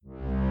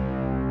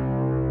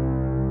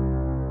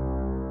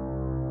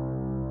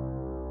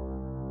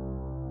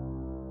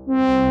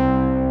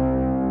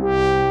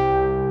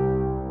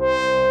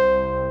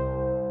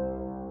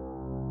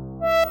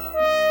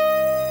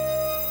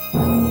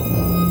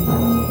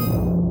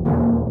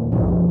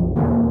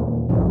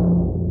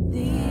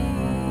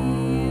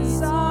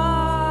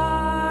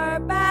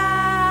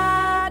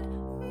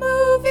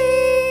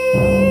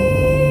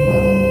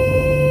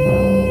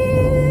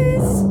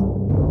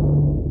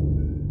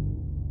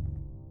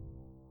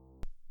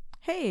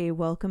Hey,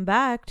 welcome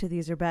back to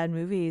These Are Bad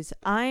Movies.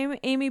 I'm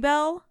Amy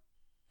Bell.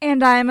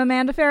 And I'm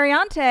Amanda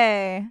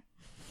Ferriante.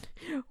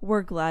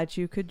 We're glad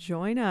you could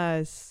join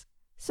us.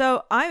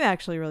 So I'm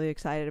actually really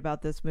excited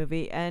about this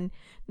movie, and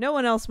no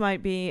one else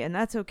might be, and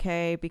that's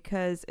okay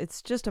because it's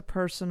just a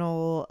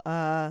personal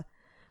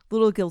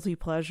little guilty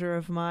pleasure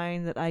of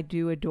mine that I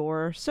do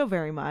adore so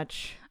very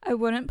much. I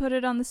wouldn't put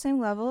it on the same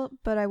level,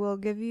 but I will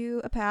give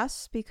you a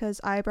pass because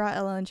I brought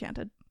Ella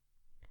Enchanted.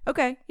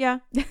 Okay, yeah.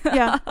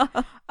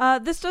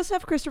 This does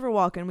have Christopher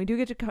Walken. We do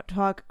get to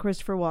talk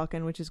Christopher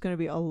Walken, which is going to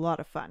be a lot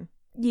of fun.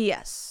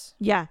 Yes.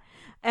 Yeah.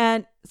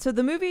 And so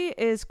the movie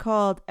is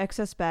called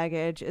Excess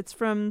Baggage. It's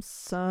from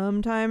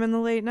sometime in the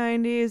late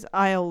 90s.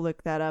 I'll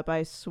look that up,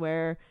 I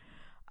swear.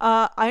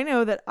 I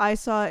know that I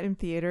saw it in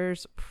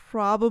theaters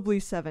probably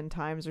 7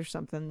 times or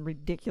something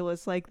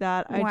ridiculous like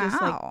that. Wow. I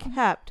just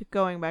kept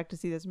going back to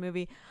see this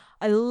movie.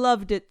 I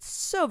loved it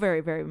so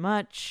very, very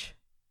much.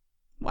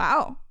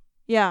 Wow.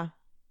 Yeah.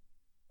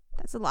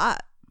 That's a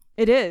lot.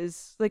 It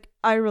is.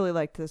 I really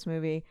liked this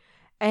movie.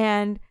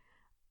 And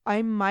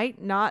I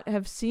might not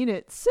have seen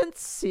it since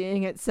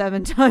seeing it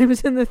 7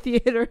 times in the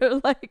theater.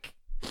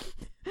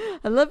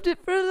 I loved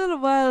it for a little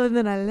while and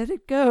then I let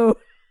it go.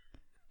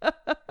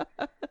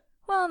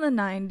 Well, in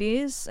the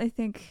 90s, I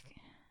think,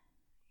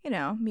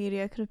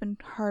 media could have been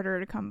harder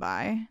to come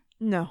by.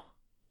 No,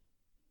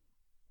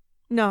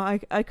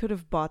 I could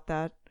have bought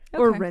that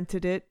or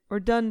rented it or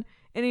done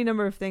any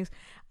number of things.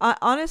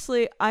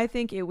 Honestly, I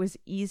think it was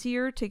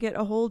easier to get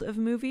a hold of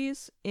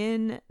movies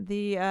in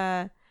the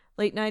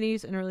late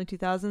 90s and early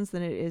 2000s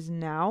than it is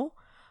now.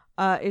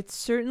 It's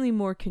certainly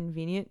more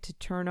convenient to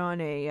turn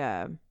on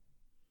a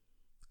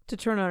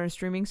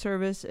streaming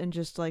service and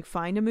just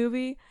find a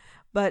movie.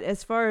 But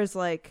as far as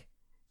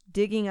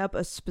digging up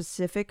a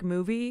specific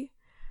movie,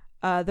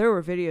 there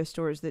were video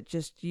stores that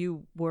just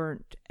you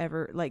weren't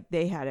ever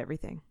they had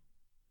everything.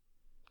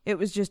 It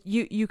was just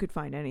you could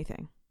find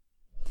anything.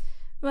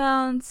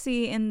 Well, and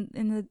see, in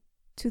the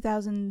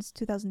 2000s,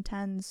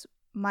 2010s,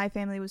 my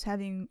family was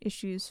having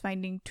issues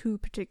finding 2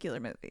 particular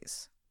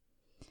movies.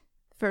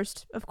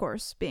 First, of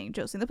course, being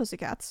Josie and the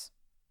Pussycats,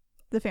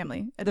 the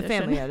family edition. The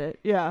family edit,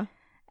 yeah.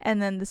 And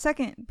then the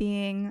second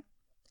being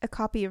a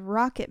copy of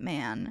Rocket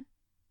Man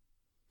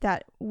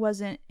that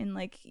wasn't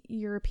in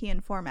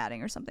European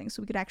formatting or something,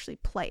 so we could actually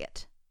play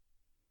it.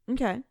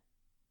 Okay.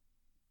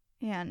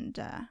 And,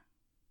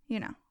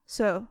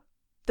 so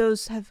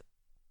those have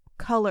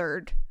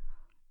colored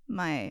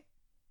my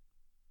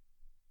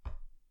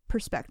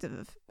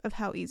perspective of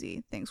how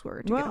easy things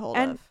were to get a hold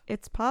and of.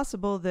 It's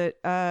possible that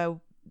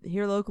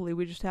here locally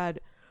we just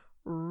had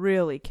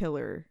really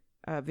killer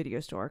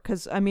video store.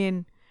 Because,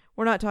 we're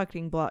not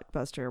talking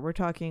Blockbuster. We're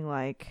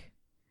talking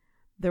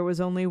there was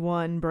only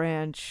one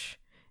branch.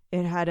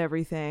 It had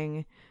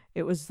everything.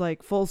 It was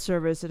full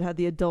service. It had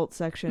the adult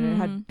section. It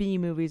had B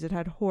movies. It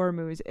had horror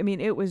movies.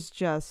 It was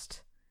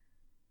just,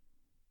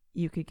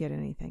 you could get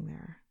anything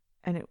there.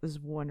 And it was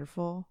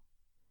wonderful.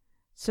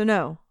 So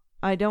no,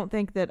 I don't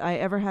think that I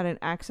ever had an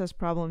access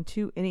problem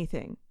to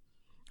anything.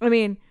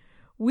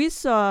 We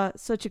saw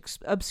such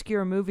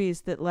obscure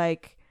movies that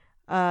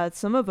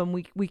some of them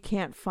we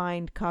can't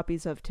find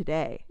copies of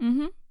today.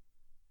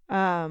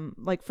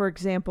 Mm-hmm. For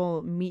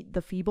example, Meet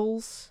the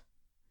Feebles.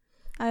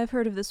 I have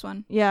heard of this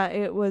one. Yeah,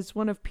 it was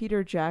one of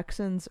Peter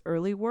Jackson's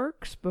early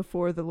works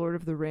before The Lord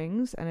of the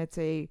Rings, and it's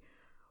a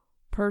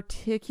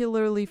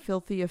particularly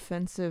filthy,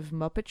 offensive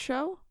Muppet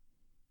show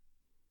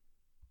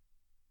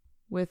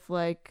with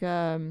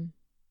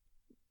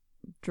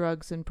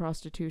drugs and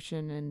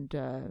prostitution and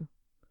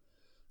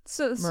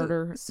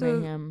murder,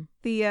 mayhem.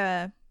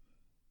 The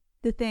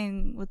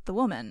thing with the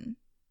woman.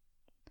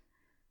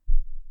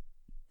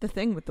 The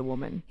Thing with the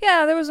Woman.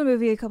 Yeah, there was a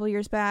movie a couple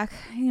years back.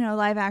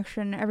 Live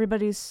action.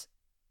 Everybody's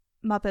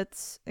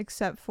Muppets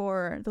except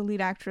for the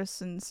lead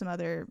actress and some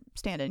other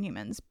stand-in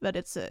humans. But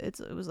it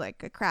was a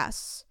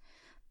crass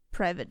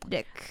private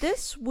dick.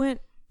 This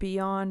went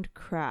beyond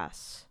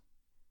crass.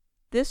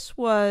 This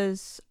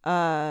was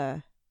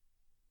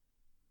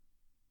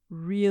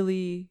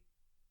really,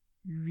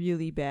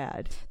 really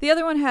bad. The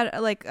other one had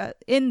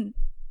in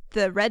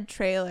the red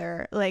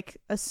trailer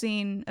a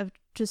scene of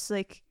just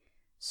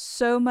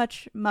so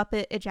much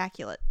Muppet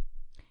ejaculate.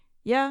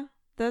 Yeah,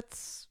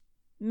 that's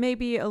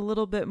maybe a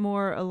little bit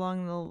more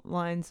along the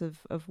lines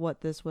of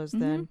what this was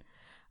then.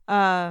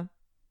 But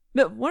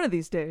one of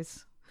these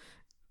days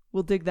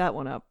we'll dig that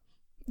one up.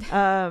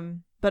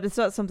 But it's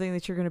not something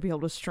that you're going to be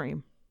able to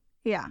stream.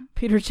 Yeah.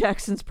 Peter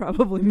Jackson's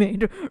probably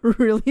made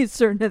really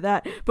certain of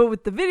that. But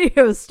with the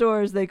video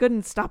stores, they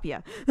couldn't stop you.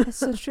 That's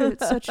so true.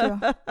 It's so true.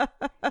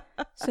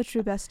 So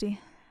true, bestie.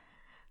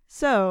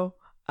 So,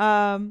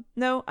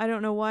 no, I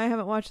don't know why I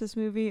haven't watched this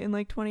movie in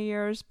 20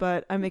 years,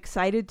 but I'm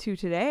excited to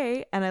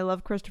today. And I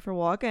love Christopher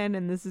Walken,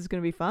 and this is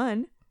going to be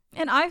fun.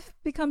 And I've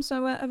become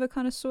somewhat of a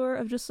connoisseur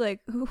of just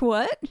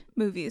what?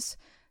 Movies.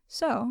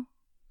 So,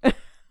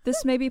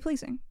 this may be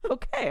pleasing.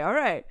 Okay, all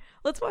right.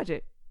 Let's watch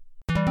it.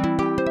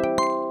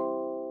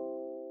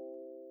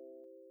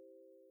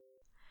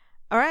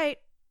 All right,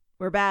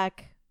 we're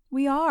back.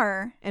 We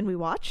are. And we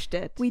watched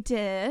it. We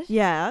did.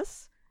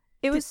 Yes.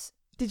 It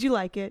Did you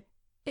like it?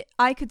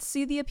 I could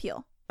see the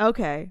appeal.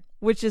 Okay.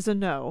 Which is a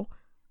no.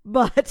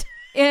 But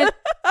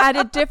At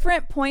a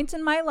different point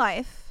in my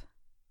life,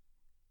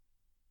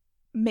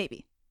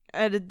 maybe.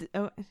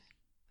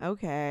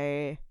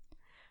 Okay.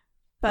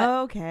 But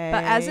okay.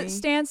 But as it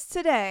stands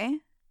today,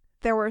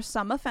 there were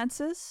some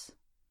offenses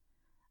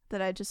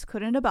that I just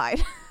couldn't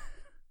abide.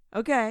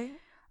 Okay.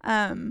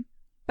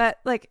 But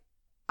like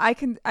I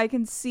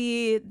can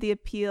see the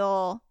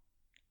appeal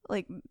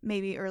like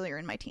maybe earlier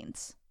in my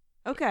teens.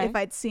 Okay. If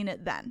I'd seen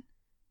it then.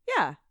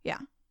 Yeah. Yeah.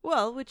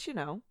 Well, which, you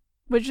know.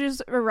 Which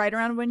is right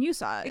around when you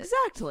saw it.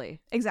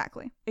 Exactly.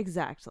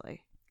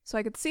 Exactly. So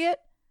I could see it,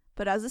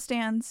 but as it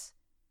stands,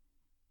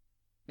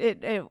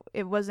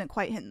 it wasn't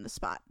quite hitting the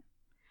spot.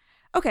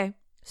 Okay.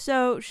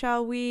 So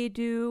shall we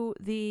do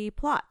the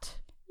plot?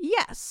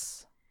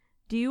 Yes.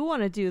 Do you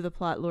want to do the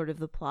plot, Lord of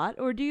the Plot,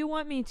 or do you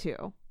want me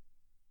to?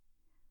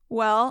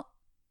 Well,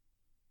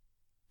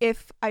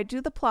 if I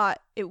do the plot,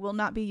 it will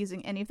not be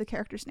using any of the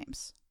characters'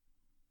 names.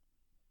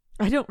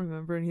 I don't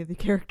remember any of the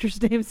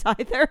characters' names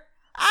either.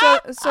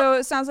 So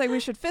it sounds like we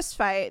should fist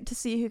fight to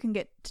see who can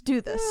get to do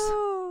this.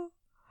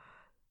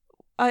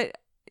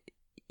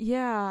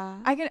 Yeah.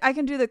 I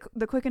can do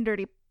the quick and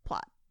dirty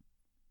plot.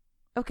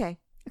 Okay.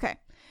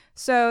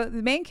 So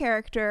the main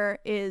character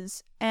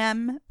is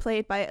M,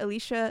 played by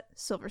Alicia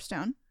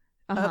Silverstone.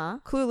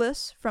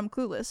 Clueless, from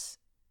Clueless.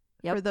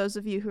 Yep. For those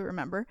of you who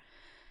remember.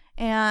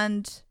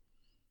 And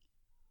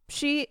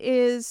she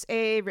is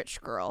a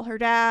rich girl. Her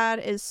dad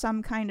is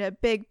some kind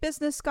of big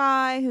business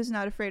guy who's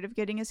not afraid of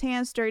getting his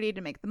hands dirty to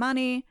make the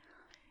money.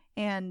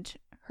 And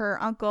her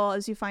uncle,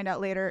 as you find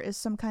out later, is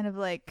some kind of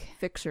like...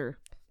 Fixer.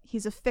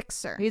 He's a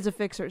fixer.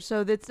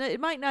 So it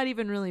might not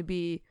even really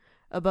be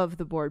above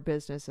the board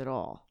business at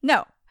all.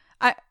 No.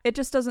 It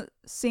just doesn't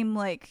seem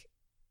like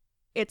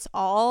it's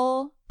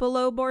all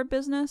below board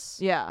business.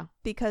 Yeah.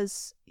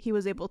 Because he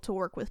was able to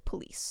work with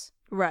police.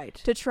 Right.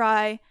 To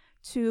try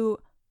to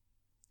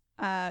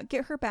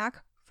get her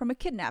back from a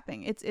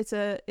kidnapping. It's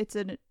a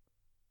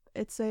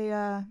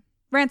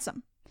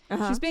ransom.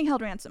 She's being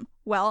held ransom.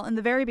 Well, in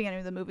the very beginning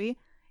of the movie,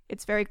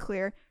 it's very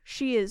clear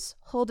she is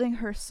holding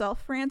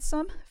herself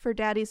ransom for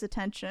daddy's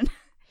attention.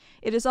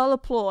 It is all a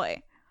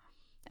ploy.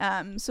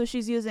 So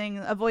she's using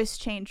a voice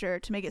changer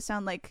to make it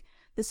sound like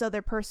this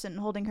other person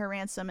holding her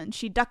ransom, and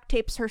she duct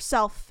tapes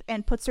herself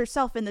and puts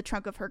herself in the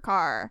trunk of her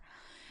car.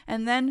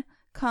 And then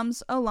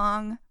comes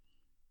along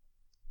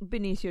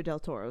Benicio del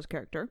Toro's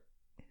character,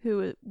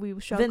 who we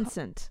shall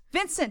Vincent.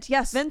 Vincent,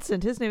 yes.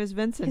 Vincent. His name is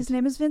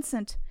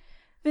Vincent.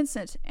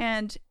 Vincent.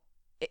 And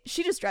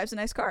she just drives a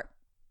nice car.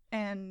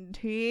 And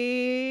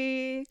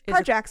he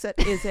carjacks it.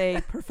 Is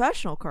a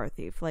professional car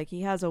thief. Like,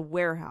 he has a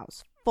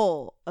warehouse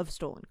full of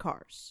stolen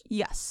cars.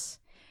 Yes.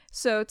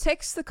 So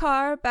takes the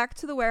car back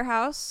to the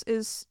warehouse,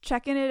 is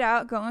checking it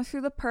out, going through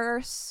the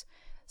purse,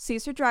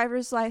 sees her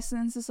driver's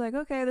license, is like,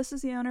 okay, this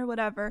is the owner,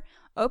 whatever.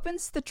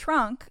 Opens the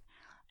trunk,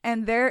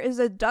 and there is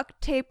a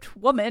duct-taped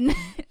woman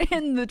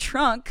in the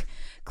trunk.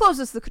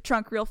 Closes the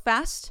trunk real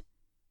fast.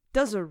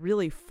 Does a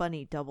really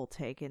funny double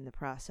take in the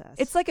process.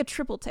 It's like a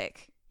triple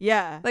take.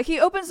 Yeah. Like,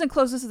 he opens and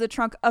closes the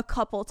trunk a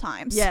couple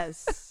times.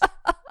 Yes.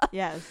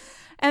 Yes.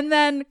 And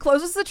then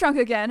closes the trunk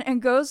again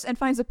and goes and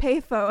finds a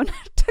payphone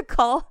to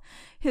call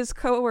his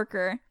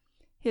coworker,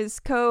 his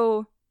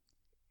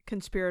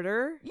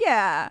conspirator?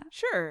 Yeah.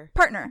 Sure.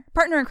 Partner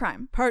in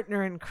crime.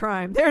 Partner in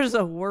crime. There's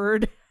a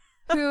word.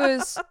 Who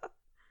is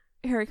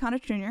Harry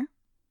Connick Jr.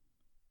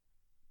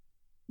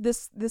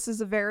 This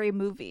is a very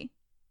movie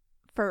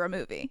for a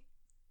movie.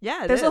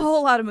 Yeah, there's a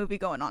whole lot of movie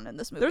going on in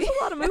this movie. There's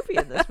a lot of movie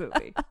in this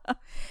movie.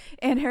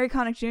 And Harry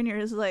Connick Jr.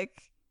 is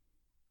like,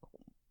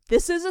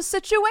 this is a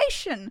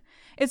situation.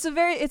 It's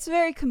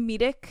very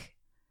comedic.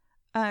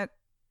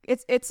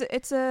 It's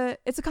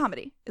a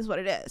comedy is what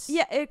it is.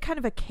 Yeah, it kind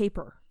of a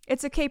caper.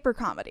 It's a caper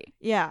comedy.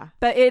 Yeah.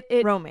 But it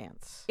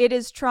romance. It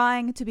is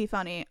trying to be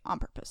funny on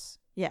purpose.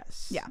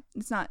 Yes. Yeah.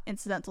 It's not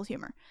incidental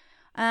humor.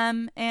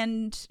 And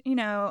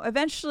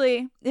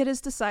eventually it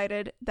is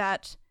decided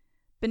that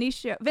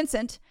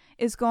Vincent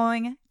is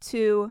going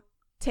to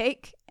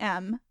take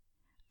M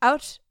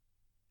out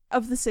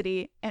of the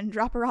city and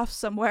drop her off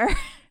somewhere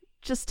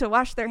just to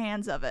wash their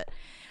hands of it.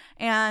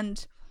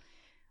 And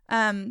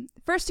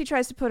first he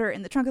tries to put her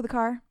in the trunk of the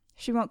car.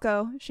 She won't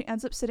go. She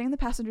ends up sitting in the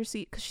passenger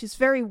seat because she's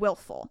very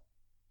willful.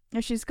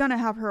 And she's going to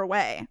have her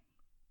way.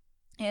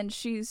 And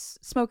she's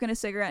smoking a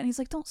cigarette. And he's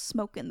like, don't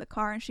smoke in the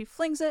car. And she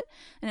flings it.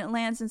 And it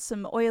lands in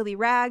some oily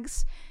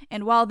rags.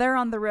 And while they're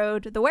on the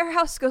road, the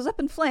warehouse goes up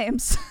in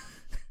flames.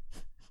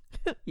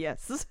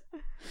 Yes.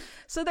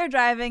 So they're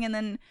driving. And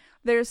then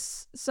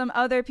there's some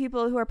other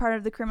people who are part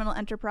of the criminal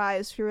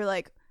enterprise who are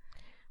like,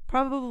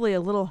 probably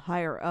a little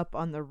higher up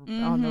on the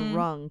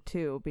rung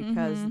too,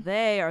 because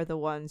they are the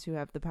ones who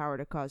have the power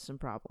to cause some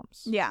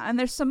problems. Yeah, and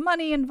there's some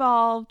money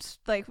involved,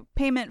 like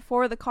payment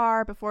for the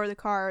car before the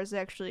car has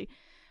actually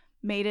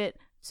made it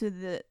to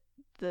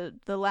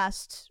the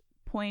last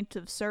point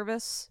of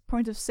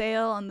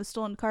sale on the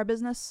stolen car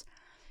business.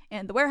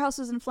 and the warehouse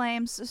is in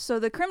flames. So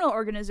the criminal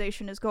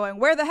organization is going,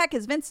 where the heck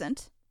is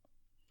Vincent?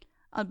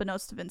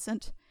 Unbeknownst to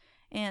Vincent.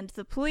 And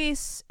the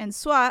police and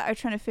SWAT are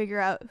trying to figure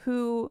out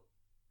who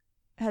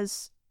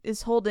is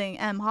holding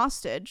M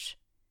hostage,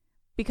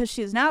 because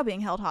she is now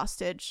being held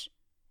hostage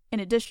in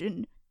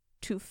addition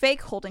to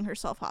fake holding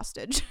herself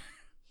hostage.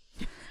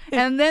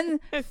 And then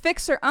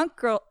Fixer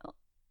Uncle,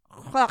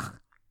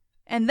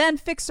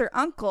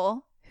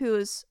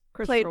 who's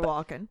played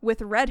Walken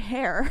with red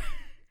hair.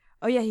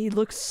 Oh yeah, he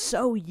looks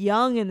so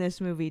young in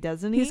this movie,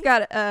 doesn't he? He's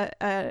got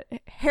a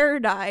hair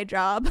dye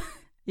job.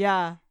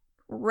 Yeah.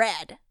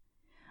 Red.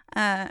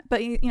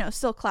 But,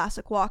 still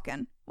classic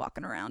walking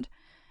around.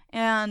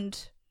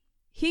 And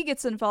he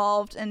gets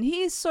involved, and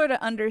he sort of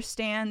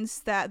understands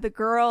that the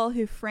girl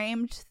who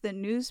framed the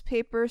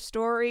newspaper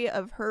story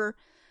of her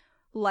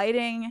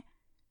lighting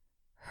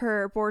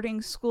her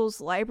boarding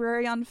school's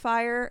library on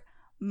fire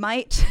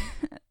might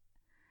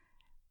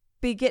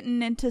be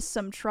getting into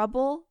some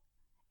trouble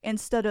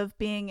instead of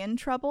being in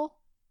trouble.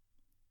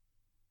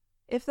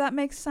 If that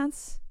makes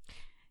sense.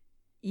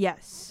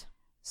 Yes.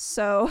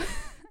 So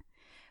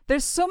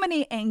there's so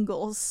many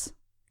angles.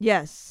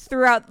 Yes.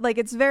 Throughout, like,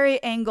 it's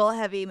very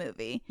angle-heavy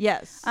movie.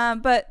 Yes.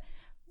 But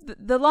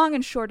the long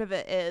and short of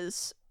it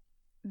is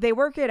they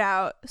work it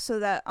out so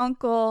that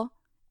Uncle,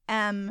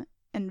 M,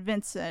 and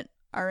Vincent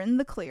are in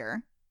the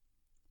clear,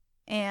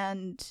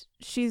 and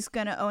she's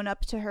gonna own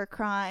up to her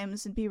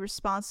crimes and be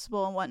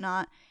responsible and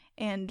whatnot,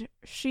 and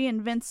she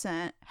and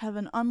Vincent have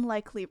an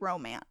unlikely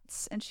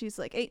romance. And she's,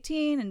 like,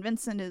 18, and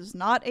Vincent is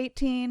not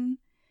 18.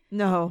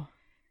 No.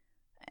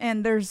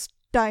 And there's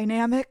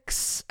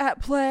dynamics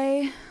at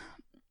play.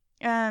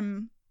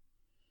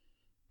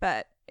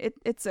 But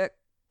it's a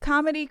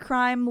comedy,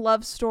 crime,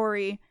 love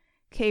story,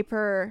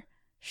 caper,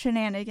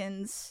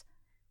 shenanigans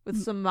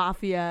with some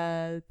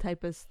mafia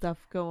type of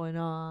stuff going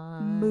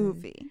on.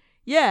 Movie.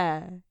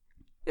 Yeah.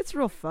 It's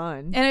real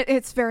fun. And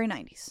it's very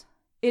 90s.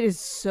 It is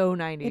so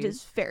 90s. It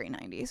is very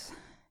 90s.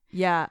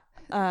 Yeah.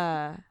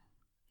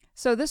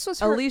 So this was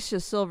her... Alicia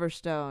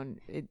Silverstone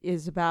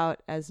is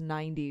about as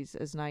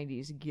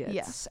 90s gets.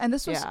 Yes. And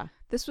this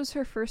was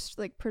her first,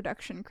 like,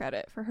 production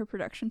credit for her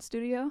production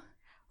studio.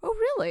 Oh,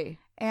 really?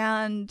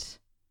 And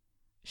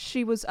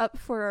she was up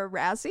for a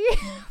Razzie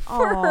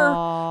for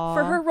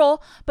her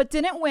role, but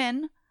didn't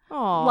win.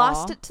 Aww.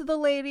 Lost it to the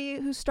lady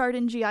who starred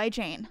in G.I.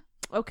 Jane.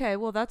 Okay,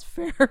 well, that's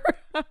fair.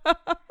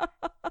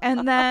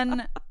 And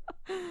then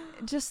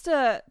just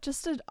an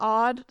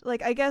odd,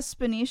 like, I guess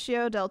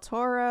Benicio del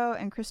Toro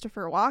and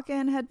Christopher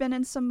Walken had been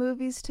in some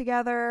movies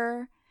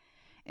together,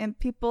 and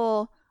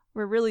people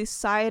were really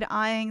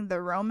side-eyeing the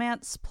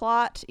romance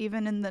plot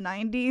even in the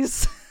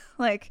 90s.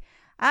 Like,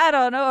 I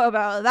don't know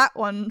about that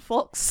one,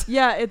 folks.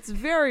 Yeah, it's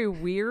very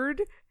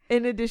weird.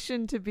 In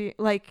addition to being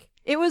like,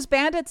 it was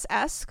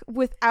Bandits-esque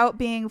without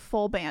being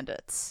full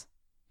Bandits.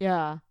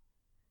 Yeah.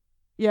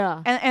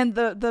 Yeah. And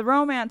the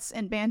romance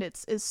in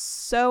Bandits is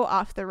so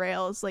off the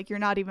rails, like, you're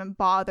not even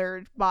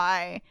bothered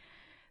by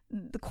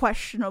the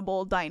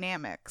questionable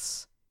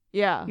dynamics.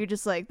 Yeah. You're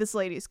just like, this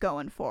lady's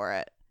going for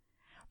it.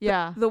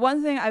 Yeah. The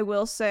one thing I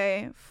will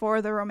say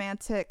for the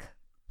romantic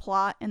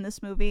plot in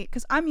this movie,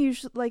 because I'm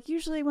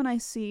usually when I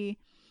see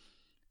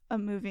a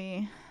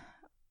movie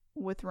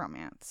with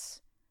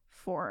romance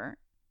for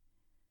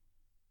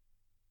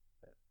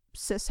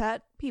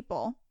cishet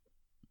people,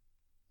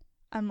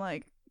 I'm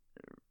like,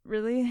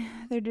 really?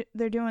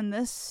 They're doing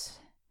this?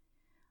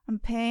 I'm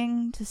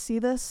paying to see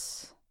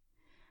this?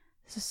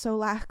 This is so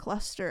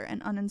lackluster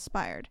and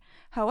uninspired.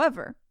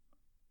 However,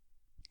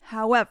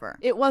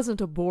 it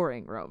wasn't a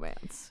boring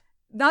romance.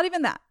 Not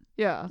even that.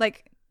 Yeah.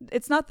 Like,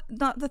 it's not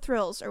the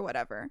thrills or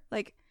whatever.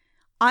 Like,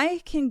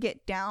 I can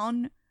get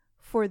down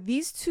for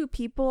these two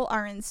people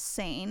are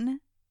insane.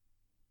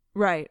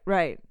 Right.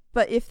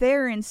 But if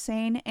they're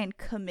insane and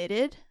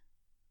committed,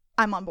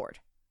 I'm on board.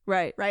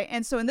 Right.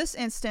 And so in this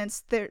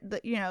instance, they've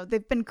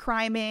been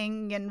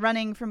criming and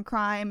running from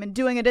crime and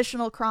doing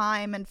additional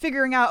crime and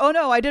figuring out, oh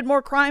no, I did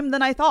more crime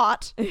than I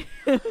thought.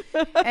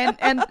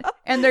 and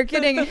they're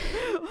getting...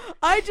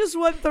 I just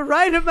want the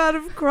right amount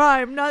of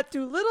crime, not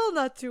too little,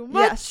 not too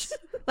much. Yes.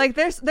 Like,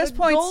 there's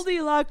points...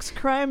 Goldilocks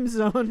crime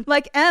zone.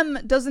 Like, M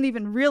doesn't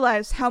even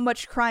realize how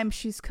much crime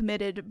she's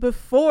committed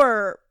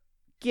before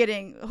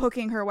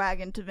hooking her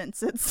wagon to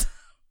Vincent's.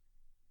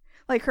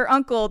 Like, her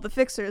uncle, the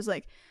fixer, is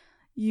like,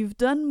 you've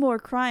done more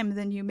crime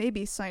than you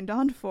maybe signed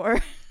on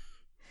for.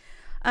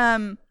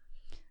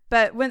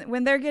 But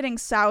when they're getting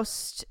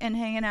soused and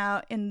hanging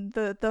out in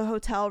the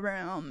hotel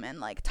room and,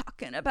 like,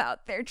 talking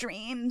about their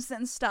dreams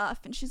and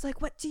stuff, and she's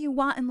like, what do you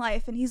want in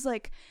life? And he's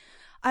like,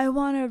 I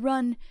want to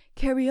run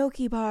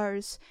karaoke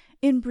bars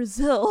in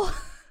Brazil.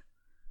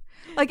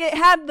 Like, it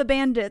had the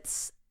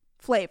Bandits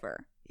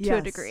flavor to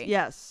a degree.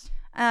 Yes.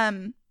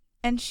 And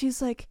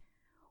she's like,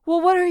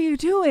 well, what are you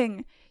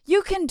doing?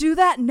 You can do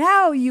that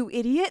now, you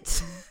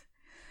idiot.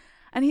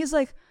 And he's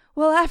like,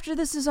 well, after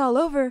this is all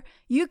over,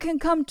 you can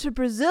come to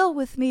Brazil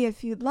with me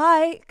if you'd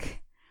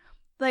like.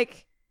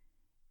 Like,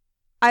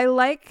 I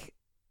like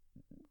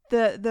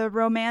the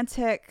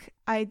romantic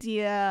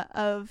idea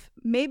of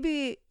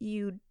maybe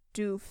you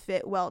do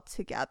fit well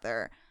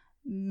together,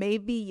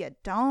 maybe you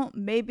don't,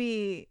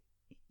 maybe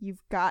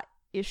you've got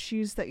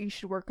issues that you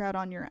should work out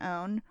on your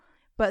own,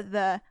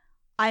 but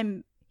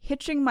I'm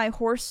hitching my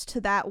horse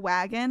to that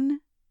wagon,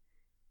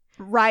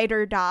 ride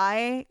or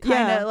die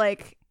kind of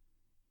like,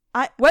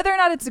 whether or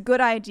not it's a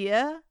good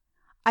idea,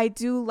 I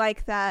do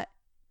like that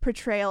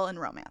portrayal in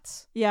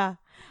romance. Yeah.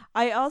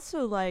 I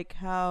also like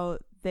how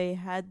they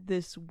had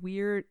this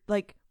weird,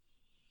 like,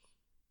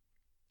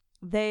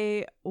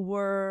 they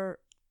were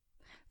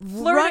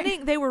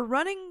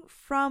running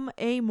from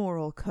a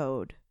moral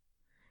code,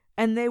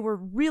 and they were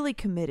really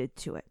committed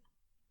to it.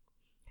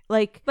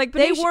 Like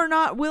they were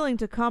not willing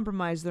to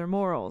compromise their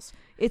morals.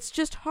 It's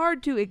just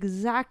hard to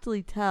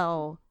exactly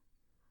tell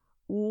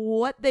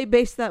what they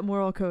based that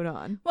moral code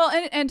on. Well,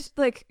 and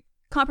like,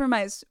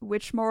 compromise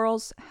which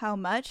morals, how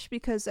much,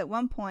 because at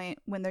one point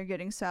when they're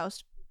getting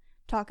soused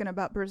talking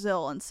about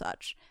Brazil and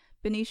such,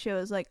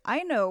 Benicio is like,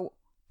 I know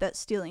that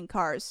stealing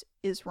cars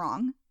is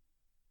wrong.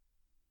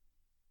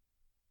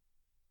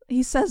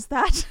 He says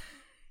that.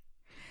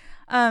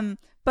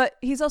 But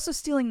he's also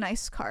stealing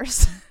nice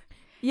cars.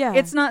 Yeah.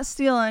 It's not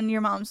stealing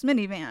your mom's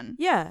minivan.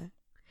 Yeah.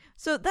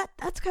 So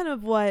that's kind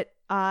of what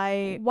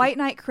White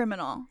knight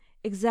criminal.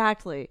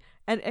 Exactly.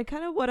 And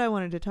kind of what I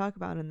wanted to talk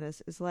about in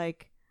this is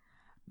like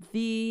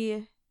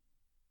the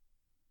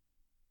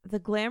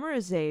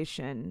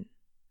glamorization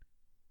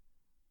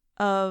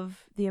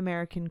of the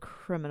American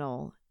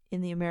criminal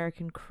in the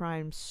American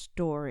crime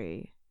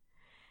story,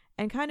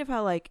 and kind of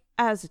how, like,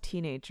 as a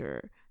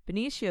teenager,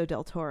 Benicio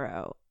del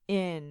Toro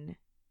in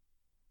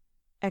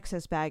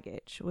Excess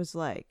Baggage was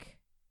like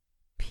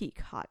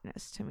peak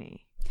hotness to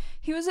me.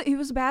 He was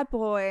a bad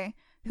boy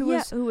who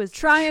was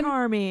trying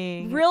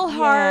charming real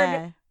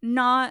hard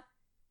not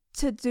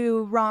to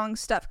do wrong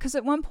stuff, because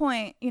at one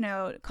point, you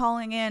know,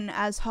 calling in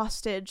as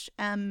hostage,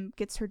 M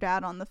gets her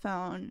dad on the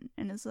phone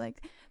and is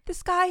like,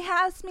 this guy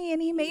has me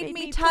and he made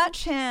me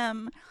touch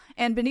him,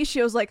 and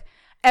Benicio's like,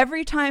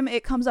 every time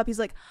it comes up, he's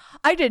like,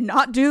 I did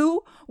not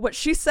do what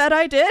she said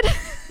I did.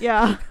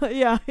 Yeah.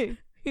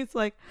 He's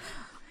like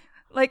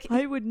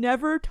I would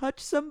never touch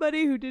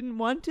somebody who didn't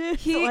want it.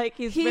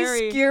 He's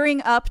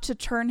gearing up to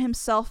turn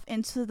himself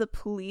into the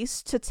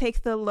police to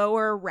take the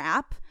lower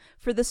rap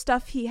for the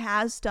stuff he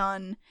has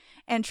done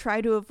and try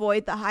to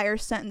avoid the higher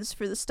sentence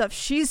for the stuff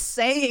she's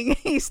saying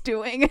he's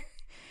doing.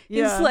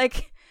 Yeah. He's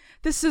like,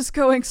 this is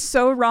going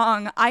so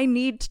wrong. I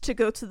need to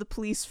go to the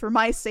police for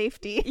my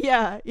safety.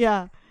 Yeah.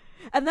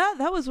 And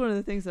that was one of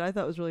the things that I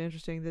thought was really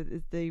interesting,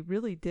 that they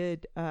really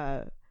did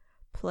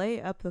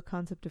play up the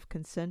concept of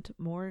consent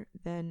more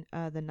than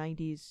the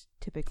 90s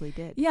typically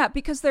did. Yeah,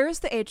 because there is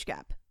the age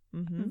gap,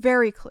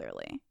 very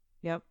clearly.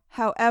 Yep.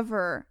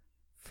 However,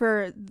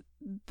 before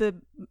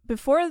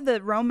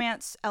the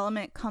romance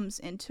element comes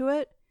into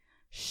it,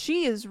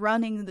 she is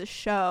running the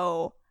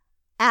show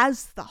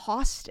as the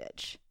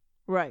hostage.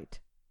 Right.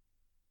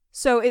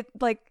 So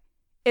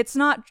it's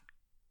not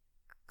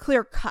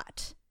clear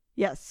cut.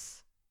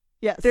 Yes.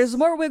 There's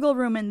more wiggle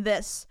room in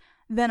this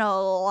than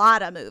a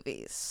lot of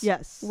movies.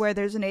 Yes. Where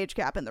there's an age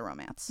gap in the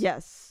romance.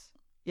 Yes.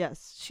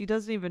 She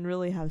doesn't even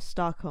really have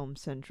Stockholm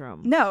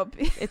syndrome. No.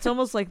 It's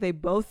almost like they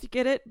both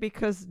get it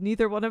because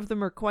neither one of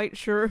them are quite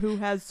sure who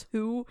has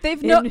who.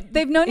 They've known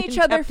each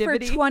other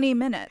captivity. for 20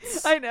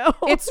 minutes. I know.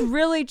 It's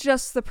really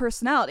just the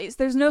personalities.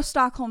 There's no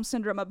Stockholm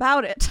syndrome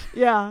about it.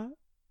 Yeah.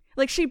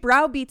 Like, she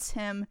browbeats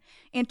him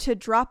into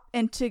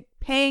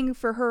paying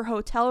for her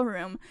hotel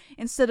room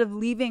instead of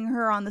leaving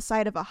her on the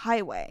side of a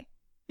highway.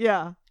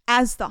 Yeah.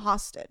 As the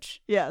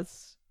hostage.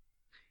 Yes.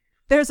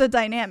 There's a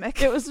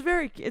dynamic. It's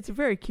a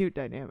very cute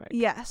dynamic.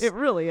 Yes. It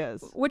really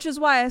is. Which is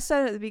why I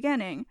said at the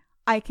beginning,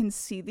 I can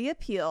see the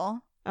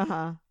appeal.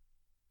 Uh-huh.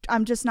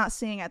 I'm just not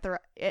seeing it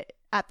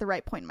at the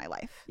right point in my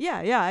life.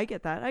 Yeah, I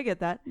get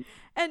that.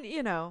 And,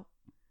 you know,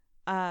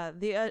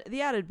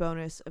 the added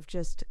bonus of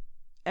just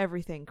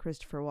everything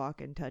Christopher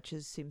Walken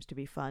touches seems to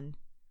be fun.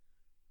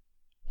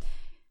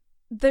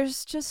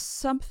 There's just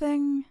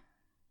something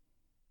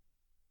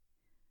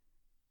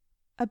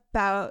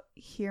about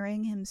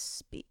hearing him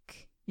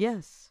speak.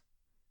 Yes.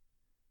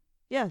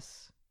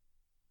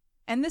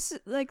 And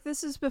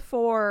this is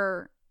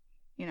before,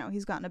 you know,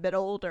 he's gotten a bit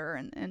older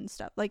and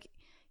stuff. Like,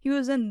 he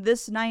was in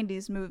this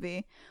 90s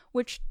movie,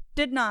 which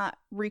did not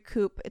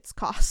recoup its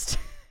cost.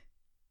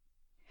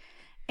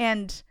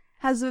 And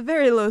has a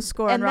very low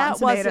score on Rotten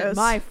Tomatoes. And that wasn't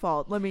my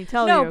fault, let me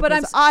tell you.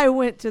 But I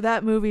went to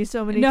that movie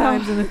so many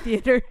times in the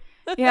theater.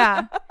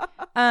 Yeah.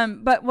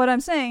 But what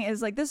I'm saying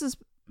is, like, this is...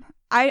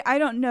 I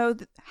don't know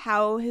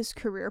how his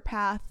career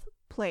path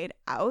played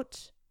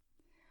out,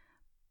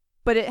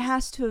 but it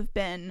has to have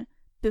been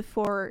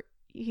before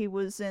he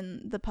was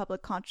in the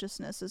public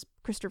consciousness as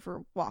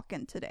Christopher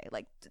Walken today.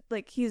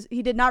 Like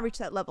he did not reach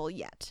that level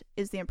yet,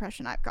 is the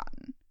impression I've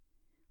gotten.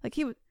 Like,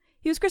 he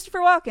was Christopher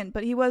Walken,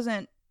 but he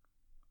wasn't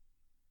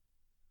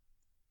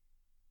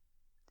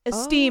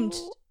esteemed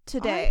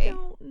today. I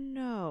don't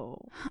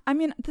know. I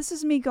mean, this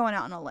is me going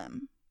out on a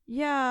limb.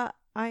 Yeah,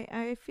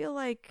 I feel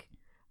like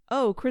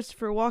oh,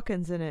 Christopher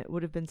Walken's in it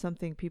would have been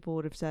something people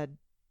would have said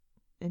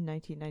in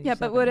 1997. Yeah,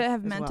 but would it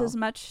have as meant well. as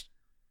much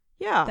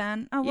Yeah.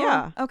 then? Oh, well,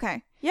 Yeah.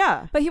 okay.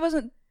 Yeah. But he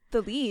wasn't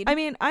the lead. I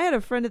mean, I had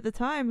a friend at the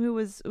time who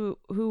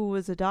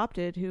was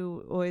adopted,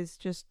 who always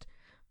just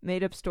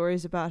made up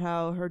stories about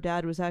how her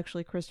dad was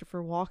actually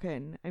Christopher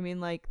Walken. I mean,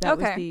 like, that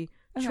was the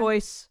Okay.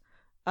 choice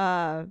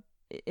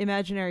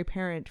imaginary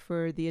parent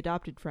for the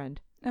adopted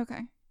friend.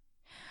 Okay.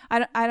 I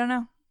don't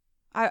know.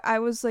 I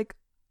was like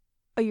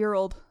a year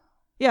old.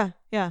 Yeah,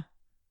 yeah.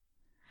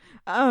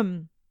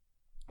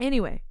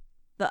 Anyway,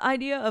 the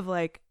idea of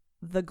like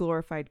the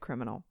glorified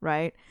criminal,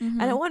 right? Mhm.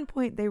 And at one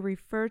point they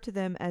refer to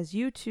them as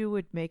you two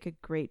would make a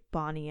great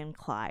Bonnie and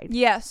Clyde.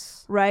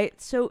 Yes.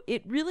 Right? So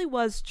it really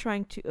was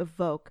trying to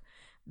evoke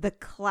the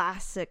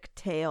classic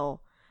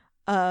tale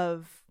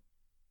of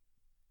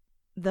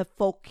the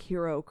folk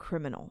hero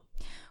criminal.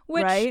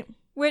 Right?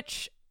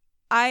 Which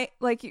I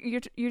like.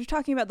 You're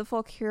talking about the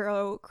folk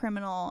hero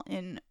criminal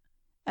in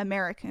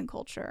American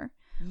culture.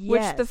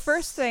 Which the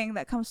first thing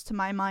that comes to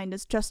my mind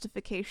as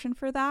justification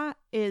for that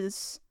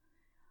is,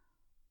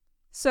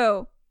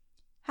 so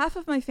half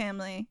of my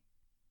family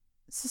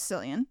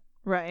Sicilian,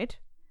 right?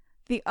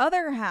 The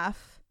other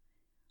half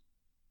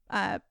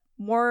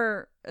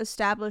more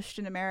established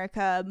in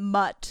America,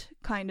 mutt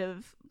kind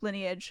of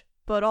lineage,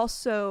 but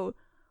also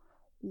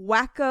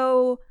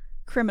wacko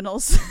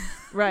criminals.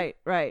 Right.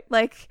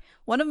 Like,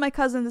 one of my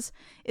cousins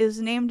is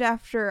named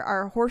after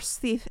our horse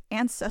thief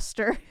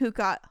ancestor who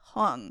got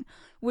hung,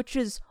 which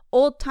is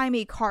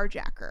old-timey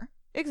carjacker.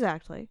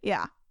 Exactly.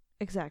 Yeah.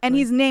 Exactly. And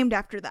he's named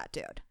after that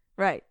dude.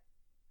 Right.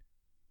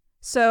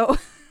 So,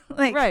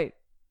 like... Right.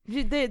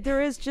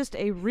 There is just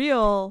a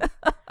real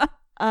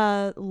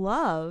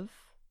love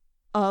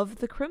of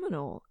the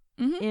criminal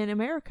in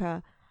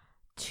America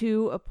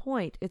to a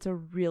point. It's a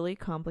really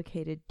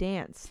complicated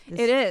dance. It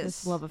is.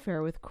 This love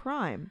affair with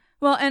crime.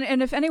 Well,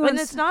 and if anyone... And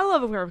it's not a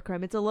love affair with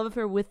crime. It's a love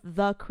affair with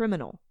the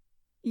criminal.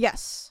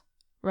 Yes.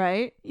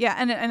 Right? Yeah,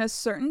 and a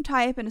certain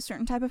type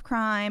of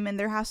crime, and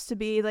there has to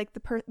be like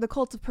the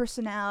cult of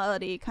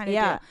personality kind of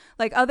deal.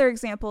 Like, other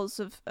examples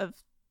of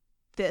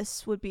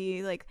this would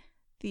be like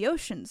the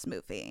Ocean's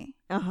movie.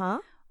 Uh-huh.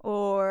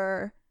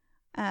 Or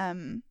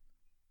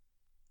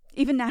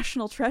even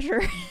National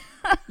Treasure.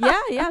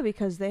 yeah,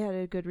 because they had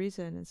a good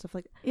reason and stuff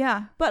like that.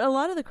 Yeah. But a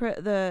lot of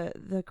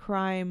the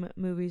crime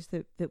movies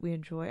that we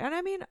enjoy, and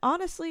I mean,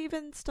 honestly,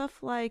 even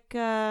stuff like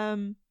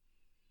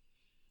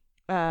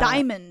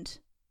Diamond,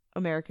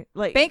 American,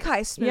 like bank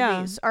heist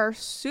movies are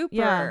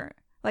super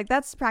like,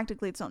 that's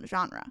practically its own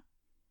genre.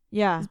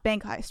 Yeah. It's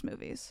bank heist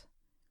movies.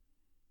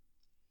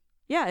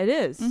 Yeah, it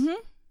is. Mm-hmm.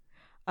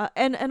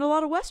 And a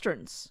lot of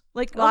westerns,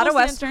 like a lot of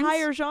westerns. westerns. The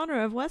entire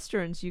genre of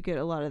westerns, you get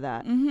a lot of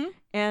that. Mm-hmm.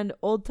 And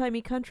old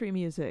timey country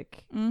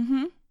music.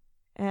 Mm-hmm.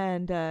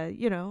 And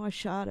I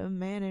shot a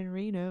man in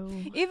Reno.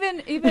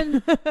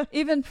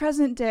 Even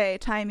present day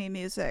timey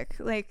music,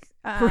 like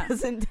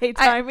present day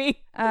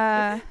timey,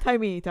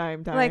 timey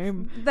time.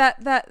 Like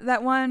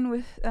that one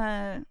with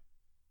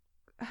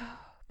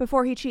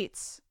Before He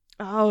Cheats.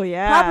 Oh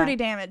yeah, Property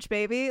Damage,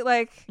 baby.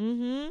 Like,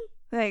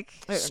 like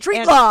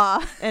Street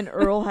Law. And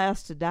Earl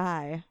Has to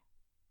Die.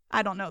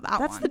 I don't know that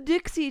one. That's the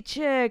Dixie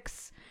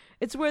Chicks.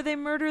 It's where they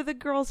murder the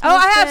girl's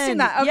husband. I have seen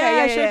that.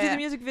 Okay, I showed you the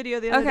music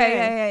video the other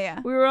day. Yeah.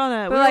 We were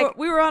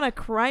on a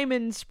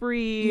crime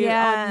spree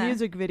on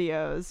music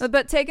videos.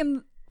 But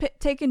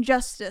taking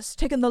justice,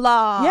 taking the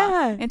law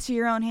into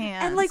your own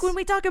hands. And like, when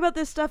we talk about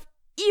this stuff,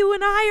 you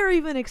and I are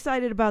even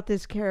excited about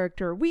this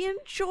character. We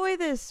enjoy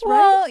this, right?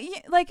 Well,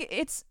 like,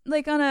 it's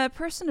like on a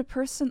person to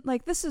person,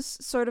 like, this is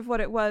sort of what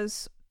it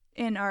was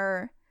in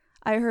our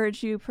I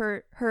Heard You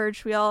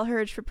Purge, We All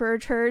Heard for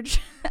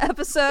Purge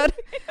episode.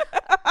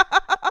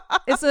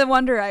 It's a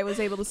wonder I was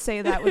able to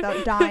say that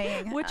without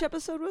dying. Which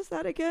episode was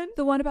that again?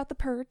 The one about the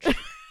purge.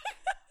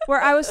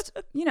 Where I was,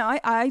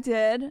 I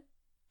did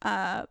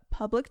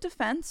public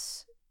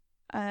defense,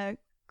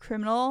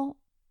 criminal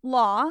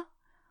law,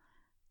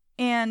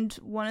 and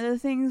one of the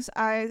things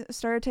I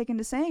started taking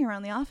to saying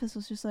around the office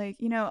was just like,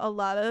 a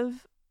lot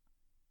of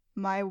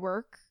my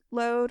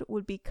workload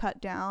would be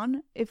cut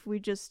down if we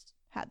just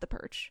had the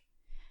purge.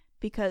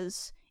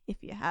 Because if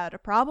you had a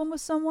problem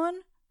with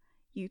someone,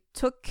 you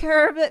took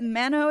care of it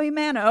mano a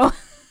mano.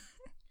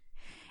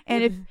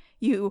 And if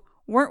you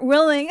weren't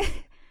willing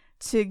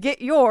to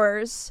get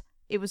yours,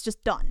 it was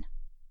just done.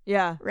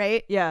 Yeah.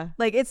 Right? Yeah.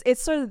 Like,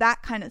 it's sort of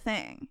that kind of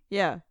thing.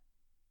 Yeah.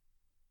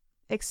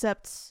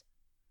 Except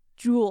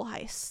jewel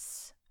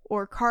heists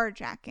or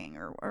carjacking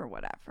or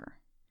whatever.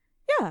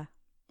 Yeah.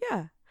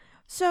 Yeah.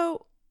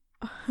 So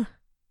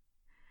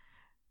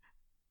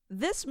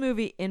this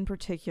movie in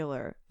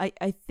particular,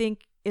 I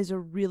think, is a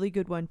really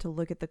good one to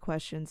look at the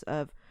questions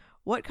of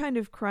what kind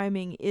of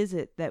criming is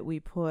it that we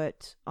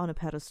put on a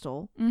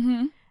pedestal,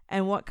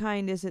 and what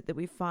kind is it that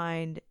we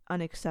find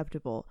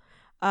unacceptable?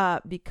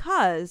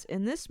 Because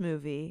in this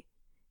movie,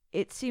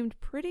 it seemed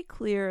pretty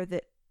clear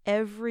that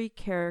every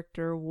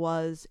character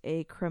was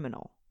a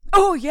criminal.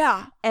 Oh,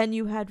 yeah. And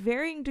you had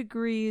varying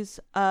degrees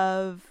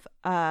of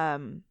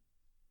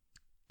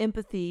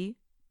empathy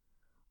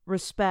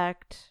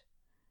respect,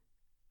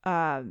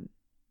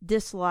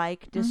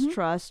 dislike,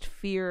 distrust,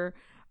 fear.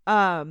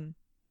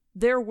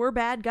 There were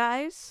bad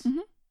guys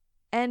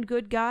and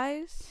good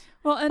guys,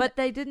 Well, but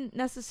they didn't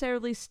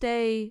necessarily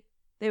stay.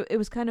 It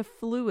was kind of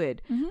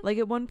fluid. Like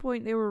at one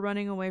point, they were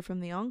running away from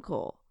the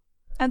uncle.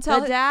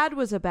 until The dad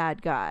was a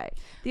bad guy.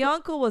 The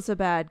uncle was a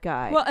bad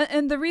guy. Well,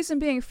 and the reason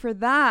being for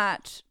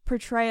that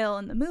portrayal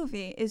in the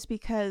movie is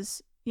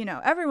because, you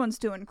know, everyone's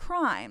doing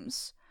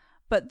crimes,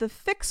 but the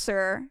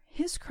fixer,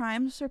 his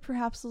crimes are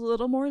perhaps a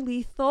little more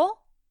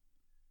lethal.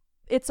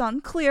 It's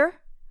unclear,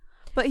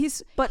 but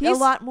he's a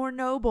lot more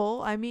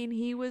noble. I mean,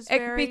 he was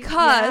very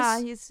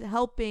he's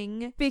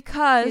helping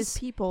because his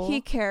people.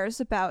 He cares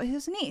about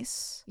his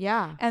niece.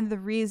 Yeah. And the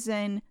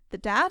reason the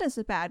dad is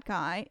a bad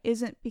guy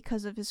isn't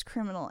because of his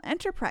criminal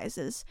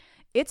enterprises.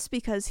 It's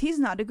because he's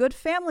not a good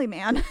family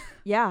man.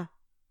 Yeah.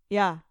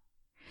 Yeah.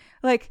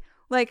 Like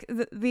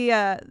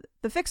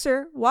the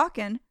fixer,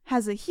 Walken,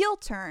 has a heel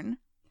turn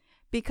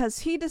because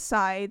he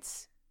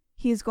decides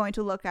he's going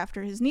to look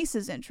after his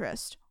niece's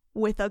interest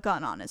with a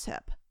gun on his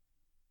hip.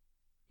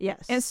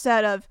 Yes.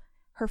 Instead of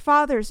her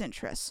father's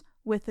interests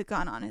with a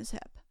gun on his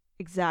hip.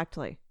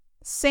 Exactly.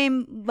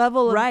 Same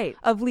level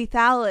of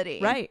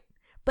lethality. Right.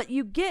 But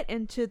you get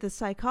into the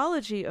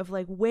psychology of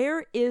like,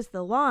 where is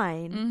the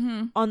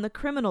line on the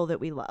criminal that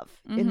we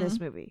love in this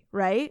movie,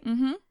 right?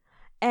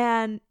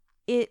 And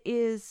there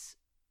is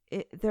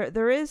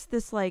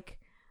this like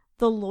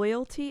the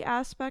loyalty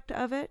aspect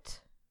of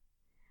it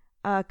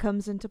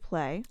comes into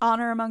play.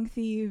 Honor among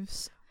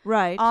thieves.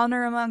 Right.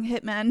 Honor among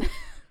hitmen.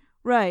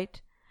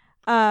 Right.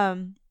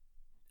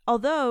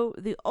 Although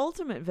the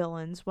ultimate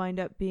villains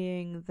wind up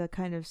being the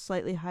kind of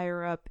slightly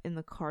higher up in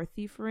the car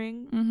thief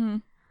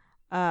ring.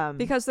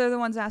 Because they're the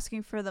ones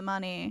asking for the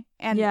money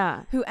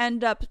and who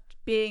end up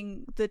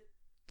being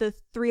the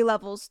 3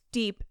 levels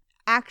deep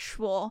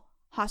actual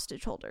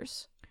hostage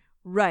holders.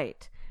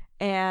 Right.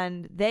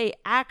 And they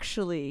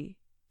actually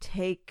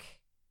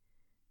take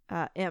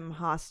M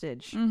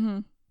hostage.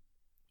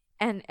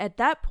 And at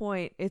that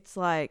point, it's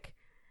like,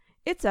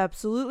 it's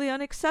absolutely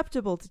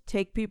unacceptable to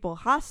take people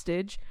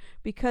hostage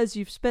because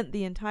you've spent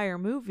the entire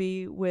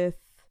movie with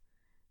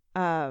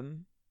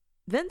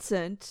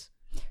Vincent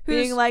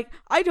being like,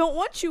 I don't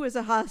want you as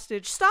a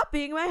hostage. Stop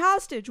being my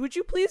hostage. Would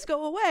you please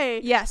go away?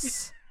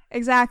 Yes,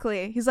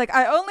 exactly. He's like,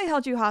 I only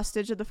held you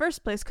hostage in the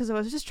first place because I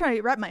was just trying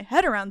to wrap my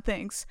head around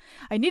things.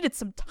 I needed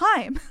some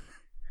time.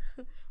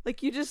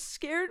 Like, you just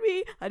scared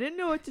me. I didn't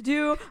know what to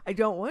do. I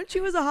don't want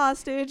you as a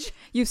hostage.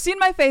 You've seen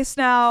my face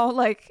now.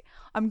 Like,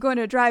 I'm going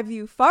to drive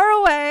you far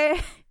away.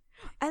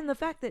 And the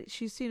fact that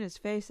she's seen his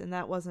face and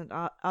that wasn't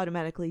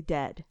automatically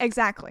dead.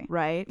 Exactly.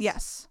 Right?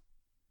 Yes.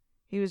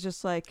 He was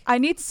just like, I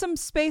need some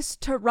space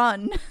to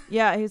run.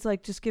 Yeah, he's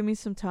like, just give me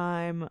some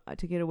time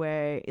to get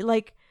away.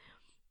 Like,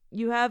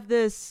 you have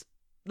this,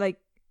 like,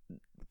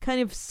 kind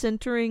of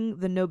centering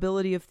the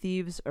nobility of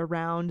thieves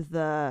around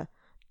the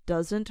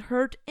doesn't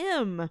hurt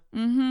him.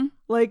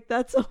 Like,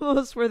 that's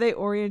almost where they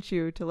orient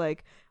you to,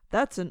 like,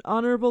 that's an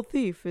honorable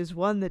thief is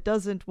one that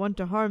doesn't want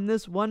to harm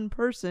this one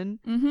person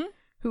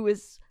who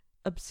is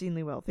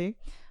obscenely wealthy.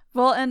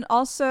 Well, and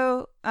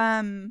also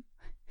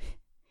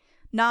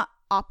not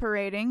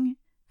operating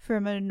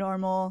from a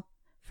normal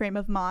frame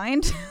of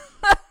mind.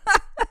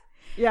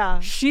 Yeah.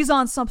 She's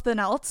on something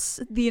else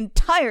the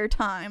entire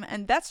time,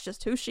 and that's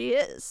just who she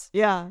is.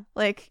 Yeah.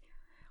 Like,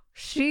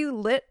 she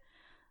lit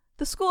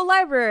the school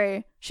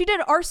library. She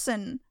did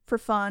arson for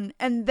fun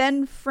and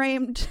then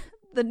framed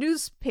the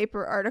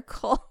newspaper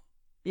article.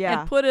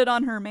 Yeah. And put it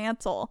on her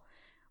mantle.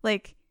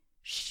 Like,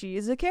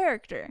 she's a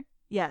character.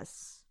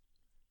 Yes.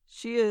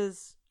 She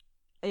is.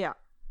 Yeah.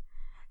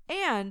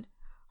 And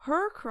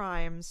her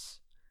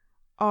crimes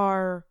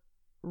are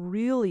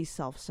really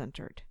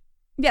self-centered.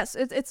 Yes,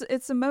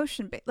 it's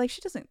emotion based. Like,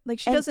 she doesn't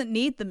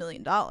need the $1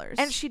 million.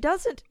 And she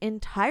doesn't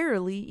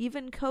entirely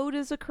even code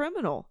as a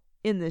criminal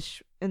in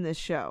this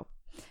show.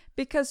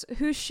 Because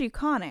who's she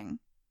conning?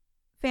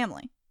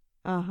 Family.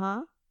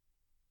 Uh-huh.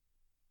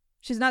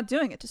 She's not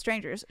doing it to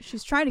strangers.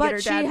 She's trying to but get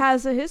her dad. She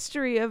has a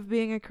history of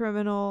being a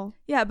criminal.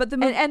 Yeah, but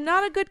and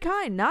not a good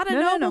kind. Not a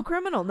noble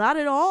criminal. Not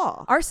at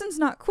all. Arson's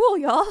not cool,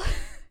 y'all.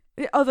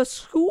 Of a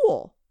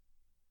school.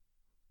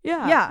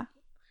 Yeah. Yeah.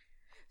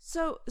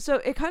 So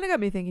it kind of got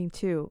me thinking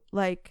too,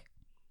 like,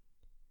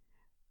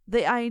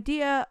 the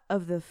idea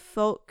of the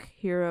folk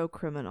hero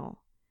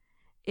criminal.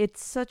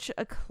 It's such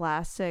a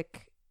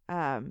classic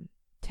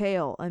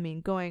tale. I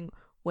mean, going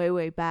way,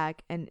 way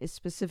back, and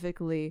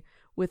specifically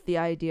with the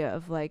idea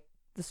of, like,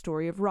 the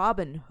story of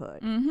Robin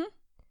Hood.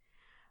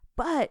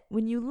 But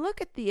when you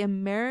look at the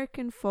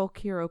American folk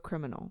hero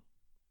criminal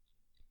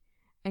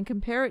and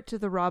compare it to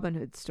the Robin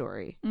Hood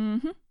story,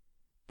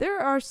 there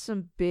are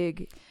some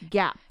big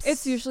gaps.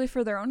 It's usually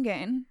for their own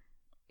gain.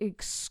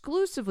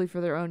 Exclusively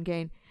for their own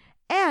gain.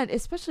 And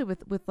especially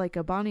with like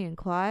a Bonnie and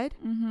Clyde,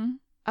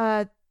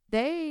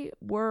 they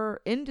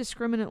were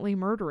indiscriminately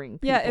murdering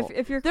people. Yeah,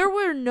 if you're... There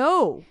were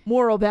no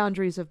moral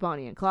boundaries of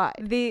Bonnie and Clyde.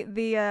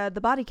 The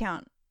body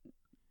count.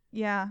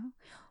 Yeah.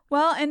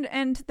 Well,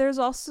 and there's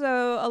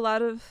also a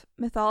lot of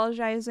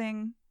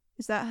mythologizing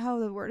Is that how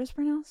the word is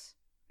pronounced?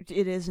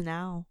 It is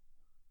now.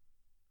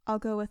 I'll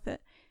go with it.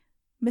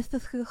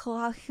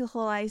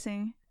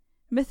 Mythicologicalizing.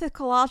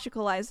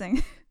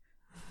 Mythicologicalizing.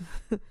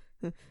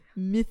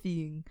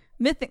 Mything.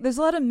 Mything. There's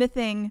a lot of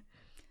mything.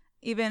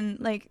 Even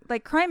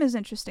like crime is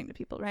interesting to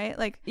people, right?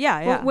 Like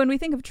Yeah. when we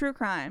think of true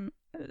crime,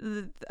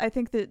 I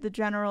think that the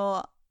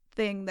general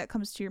thing that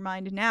comes to your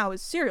mind now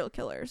is serial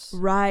killers,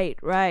 Right.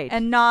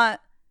 and not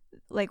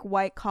like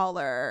white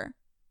collar.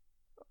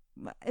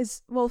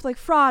 Is like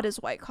fraud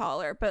is white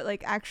collar, but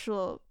like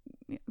actual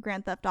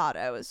Grand Theft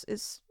Auto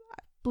is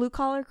blue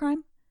collar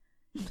crime,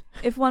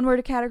 if one were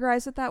to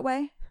categorize it that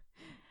way.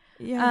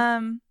 Yeah.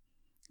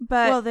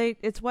 But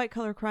it's white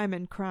collar crime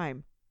and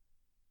crime.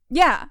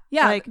 Yeah.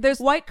 Like, there's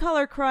white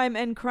collar crime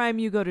and crime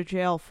you go to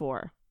jail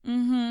for.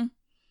 Mm-hmm.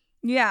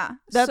 Yeah.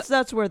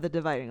 That's where the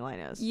dividing line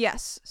is.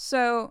 Yes.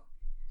 So,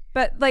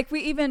 but like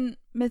we even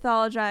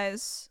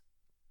mythologize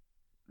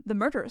the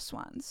murderous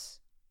ones,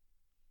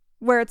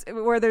 where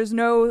there's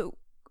no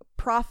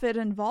profit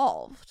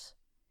involved.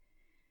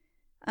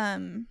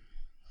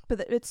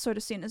 But it's sort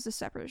of seen as a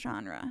separate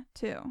genre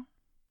too.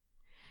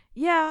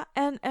 Yeah,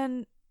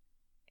 and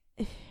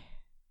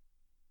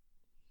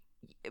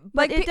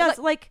but it does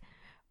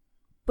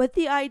but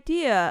the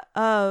idea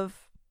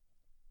of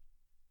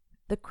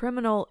the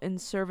criminal in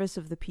service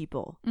of the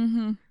people,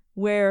 mm-hmm.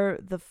 where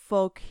the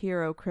folk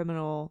hero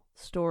criminal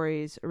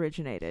stories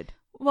originated.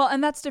 Well,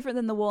 and that's different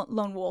than the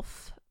lone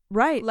wolf,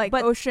 right? Like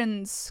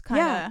Ocean's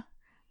kind of. Yeah,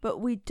 but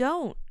we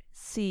don't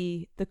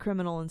see the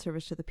criminal in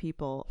service to the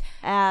people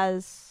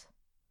as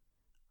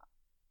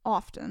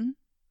often.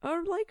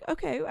 Or like,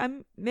 okay,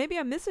 I'm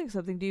missing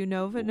something. Do you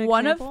know of an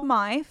One example? of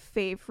my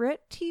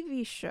favorite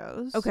TV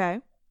shows.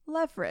 Okay.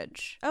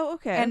 Leverage. Oh,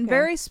 okay. And okay.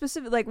 very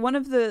specific, like one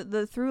of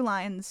the through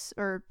lines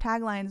or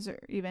taglines or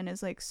even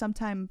is like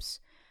sometimes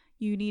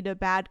you need a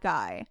bad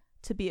guy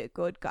to be a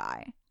good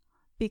guy,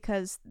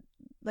 because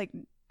like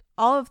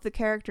all of the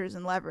characters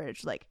in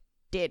Leverage like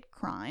did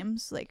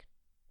crimes, like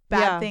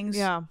bad things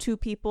to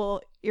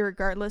people,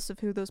 irregardless of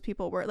who those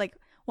people were. Like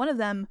one of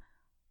them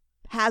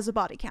has a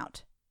body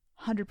count,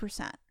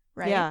 100%,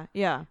 right?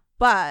 Yeah.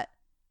 But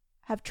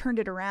have turned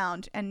it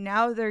around, and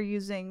now they're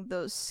using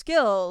those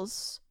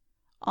skills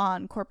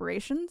on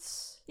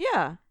corporations.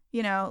 Yeah.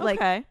 You know,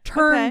 Okay. like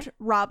turned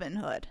Robin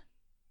Hood.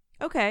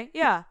 Okay.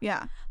 Yeah.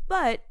 Yeah.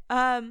 But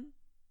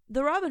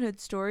the Robin Hood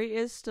story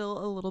is still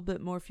a little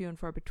bit more few and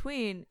far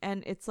between,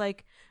 and it's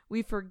like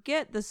we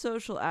forget the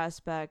social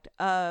aspect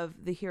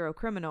of the hero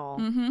criminal,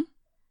 Mm-hmm.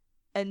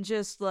 and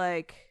just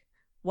like,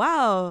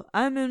 wow,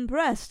 I'm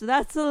impressed.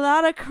 That's a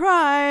lot of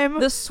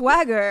crime. The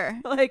swagger.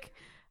 Like,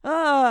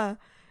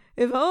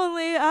 if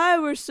only I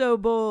were so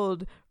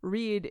bold.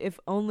 Read, if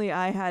only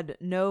I had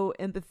no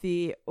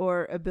empathy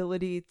or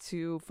ability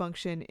to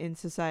function in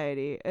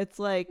society. It's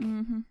like,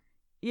 Mm-hmm.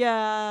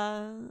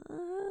 yeah,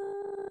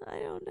 I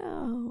don't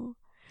know.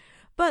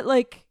 But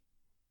like,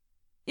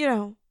 you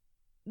know,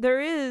 there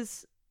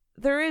is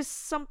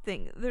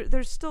something.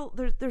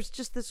 There's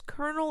just this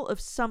kernel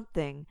of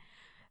something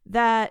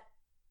that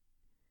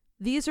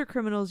these are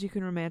criminals you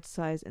can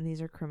romanticize and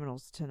these are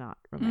criminals to not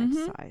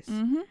romanticize.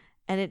 Mm-hmm.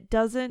 And it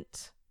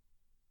doesn't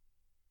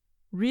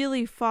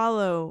really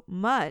follow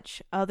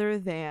much other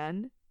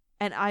than,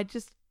 and I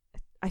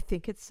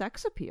think it's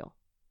sex appeal.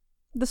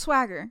 The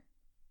swagger.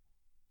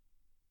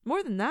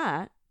 More than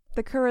that.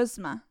 The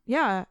charisma.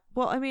 Yeah.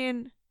 Well, I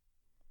mean,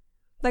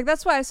 like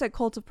that's why I said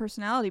cult of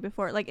personality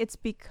before. Like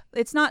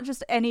it's not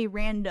just any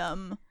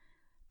random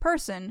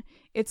person.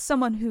 It's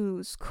someone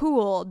who's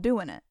cool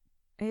doing it.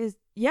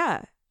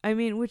 Yeah. I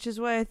mean, which is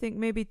why I think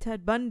maybe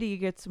Ted Bundy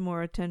gets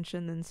more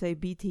attention than, say,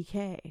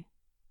 BTK.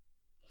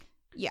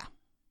 Yeah.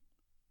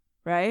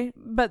 Right?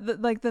 But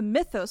the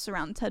mythos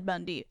around Ted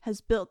Bundy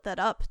has built that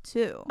up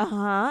too.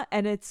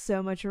 And it's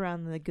so much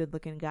around the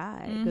good-looking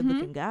guy. Mm-hmm.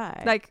 Good-looking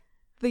guy. Like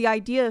the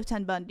idea of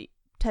Ted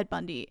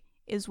Bundy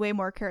is way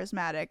more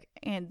charismatic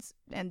and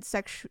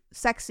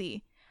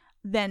sexy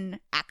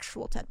than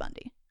actual Ted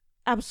Bundy.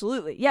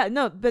 Absolutely. Yeah,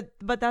 no, but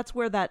that's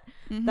where that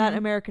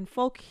American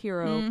folk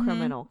hero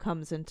criminal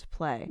comes into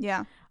play.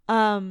 Yeah.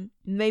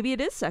 Maybe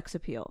it is sex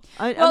appeal.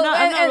 I'm Well,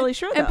 not really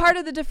sure, though. And part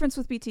of the difference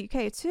with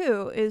BTK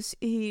too is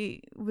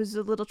he was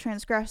a little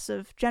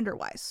transgressive gender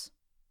wise,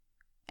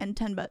 and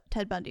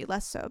Ted Bundy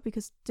less so,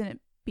 because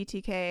didn't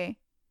BTK,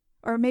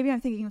 or maybe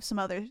I'm thinking of some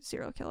other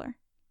serial killer.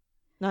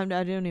 I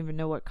don't even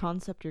know what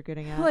concept you're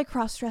getting at. Like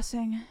cross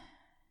dressing.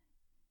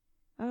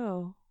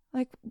 Oh,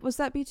 Like, was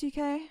that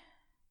BTK?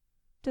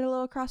 Did a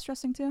little cross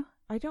dressing too?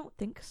 I don't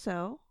think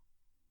so.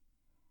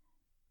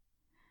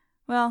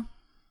 Well,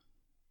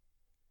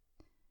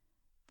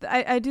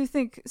 I do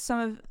think some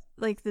of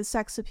like the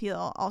sex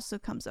appeal also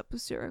comes up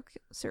with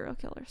serial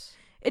killers.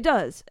 It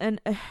does, and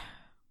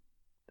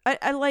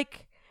I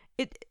like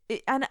it,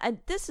 and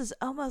this is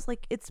almost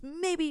like it's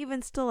maybe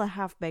even still a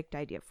half-baked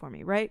idea for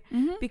me, right?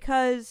 Mm-hmm.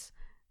 Because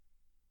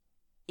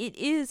it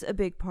is a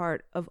big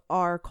part of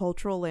our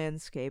cultural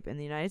landscape in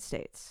the United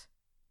States,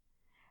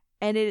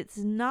 and it's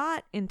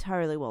not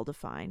entirely well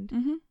defined.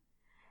 Mm-hmm.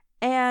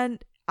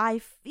 And I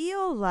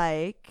feel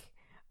like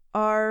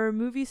our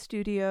movie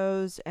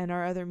studios and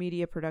our other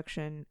media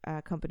production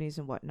companies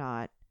and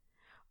whatnot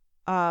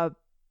are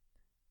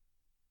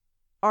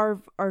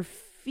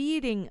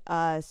feeding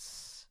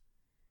us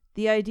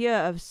the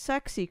idea of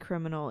sexy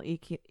criminal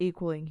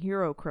equaling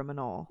hero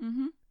criminal,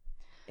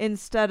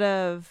 instead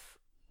of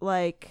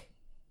like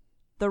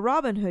the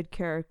Robin Hood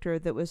character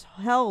that was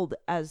held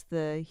as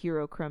the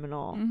hero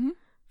criminal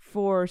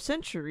for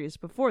centuries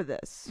before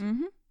this.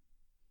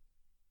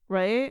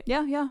 Right?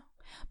 Yeah.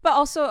 But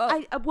also,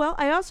 I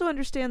also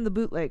understand the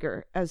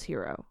bootlegger as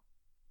hero.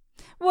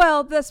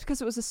 well, that's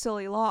because it was a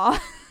silly law.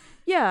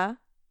 Yeah.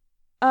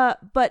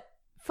 But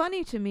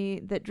funny to me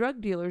that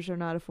drug dealers are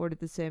not afforded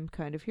the same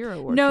kind of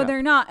hero worship. No,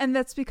 they're not, and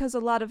that's because a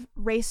lot of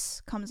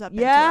race comes up.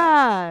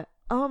 Yeah. Into it.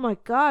 Oh my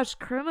gosh,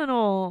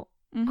 criminal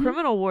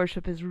Mm-hmm.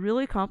 worship is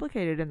really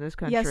complicated in this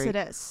country. Yes, it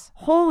is.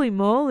 Holy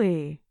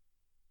moly.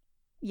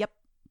 Yep.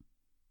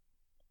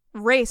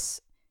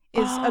 Race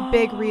is a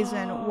big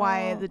reason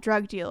why the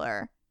drug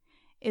dealer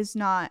is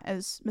not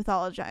as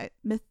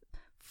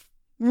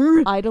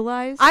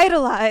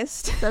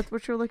idolized That's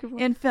what you're looking for?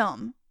 in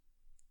film.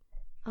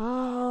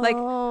 Oh. Like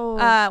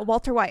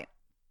Walter White,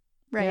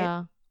 right?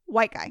 Yeah.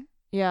 White guy.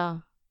 Yeah.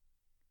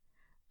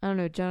 I don't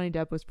know. Johnny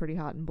Depp was pretty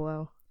hot and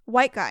blow.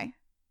 White guy.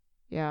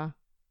 Yeah.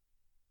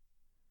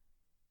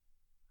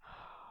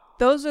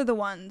 Those are the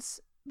ones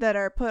that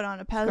are put on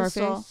a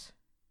pedestal. Scarface.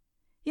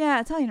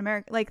 Yeah, Italian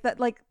American, like that,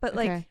 but Okay.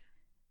 like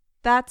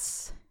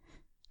that's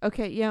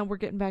Okay, yeah, we're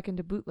getting back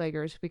into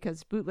bootleggers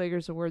because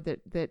bootlegger's a word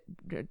that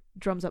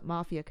drums up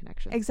mafia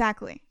connections.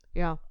 exactly.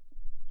 Yeah.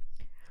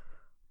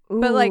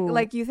 But Ooh.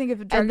 like you think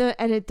of a drug,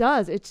 and it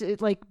does. It's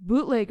like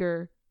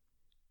bootlegger.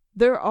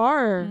 There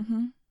are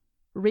mm-hmm.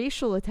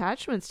 racial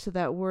attachments to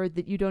that word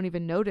that you don't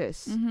even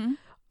notice. Mm-hmm.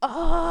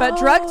 Oh, But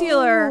drug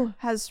dealer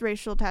has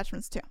racial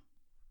attachments too.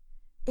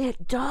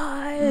 It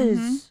does.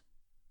 Mm-hmm.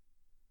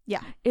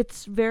 Yeah.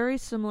 It's very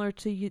similar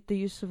to the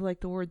use of like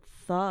the word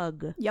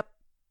thug. Yep.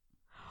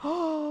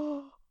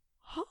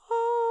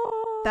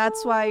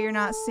 That's why you're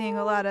not seeing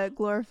a lot of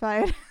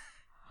glorified.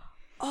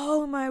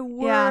 Oh my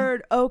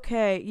word. Yeah.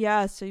 Okay.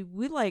 Yeah. So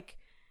we like,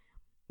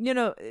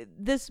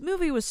 this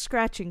movie was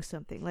scratching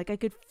something. Like I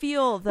could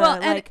feel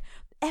like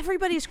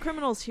everybody's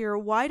criminals here.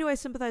 Why do I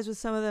sympathize with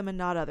some of them and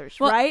not others?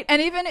 Well, right.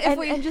 And even if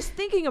and just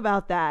thinking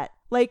about that,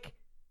 like,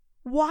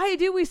 why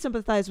do we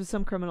sympathize with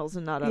some criminals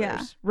and not others?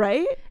 Yeah.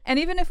 Right. And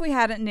even if we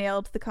hadn't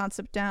nailed the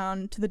concept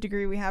down to the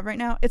degree we have right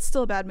now, it's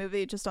still a bad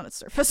movie just on its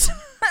surface.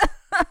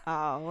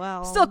 Oh,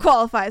 well. Still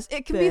qualifies.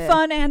 It can be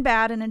fun and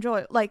bad and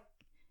enjoy. Like,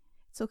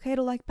 it's okay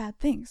to like bad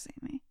things,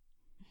 Amy.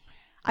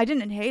 I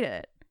didn't hate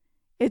it.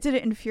 It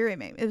didn't infuriate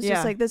me. It was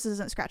just like, this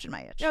isn't scratching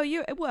my itch. No,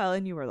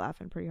 and you were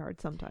laughing pretty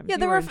hard sometimes. Yeah,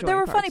 there were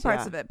funny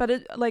parts of it, but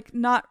it like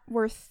not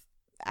worth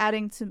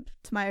adding to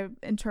my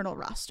internal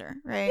roster,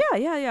 right?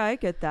 Yeah, I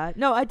get that.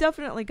 No, I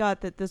definitely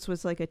got that this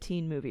was like a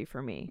teen movie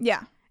for me.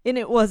 Yeah. And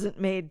it wasn't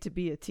made to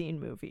be a teen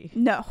movie.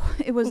 No,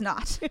 it was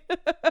not.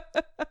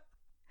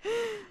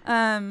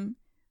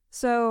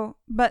 So,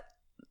 but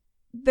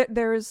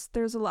there's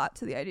a lot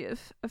to the idea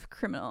of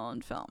criminal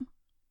in film.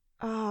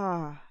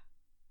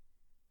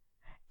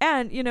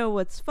 And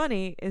what's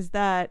funny is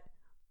that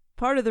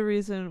part of the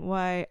reason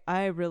why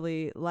I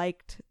really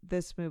liked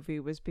this movie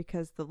was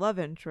because the love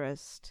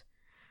interest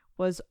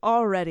was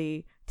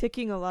already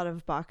ticking a lot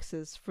of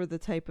boxes for the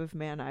type of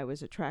man I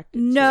was attracted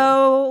to.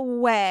 No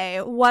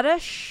way. What a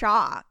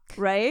shock.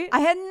 Right?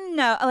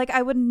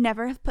 I would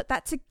never have put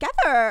that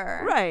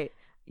together. Right.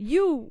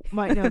 You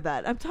might know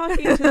that. I'm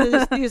talking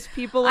to these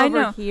people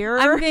over here.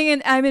 I'm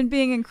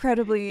being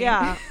incredibly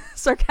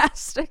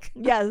sarcastic.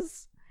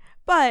 Yes.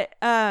 But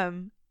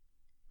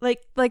like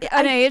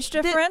an age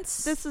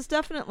difference. This is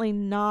definitely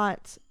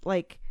not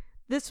like,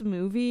 this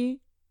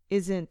movie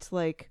isn't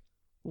like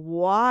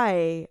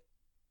why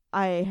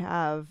I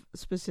have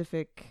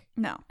specific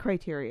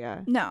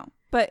criteria. No,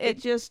 but it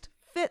just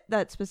fit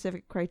that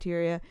specific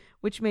criteria,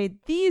 which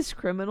made these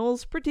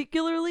criminals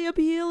particularly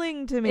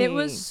appealing to me. It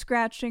was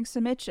scratching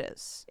some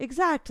itches.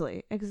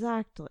 Exactly.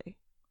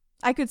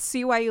 I could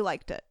see why you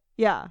liked it.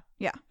 Yeah.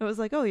 It was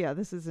like, oh yeah,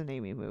 this is an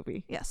Amy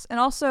movie. Yes. And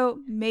also,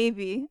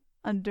 maybe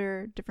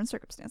under different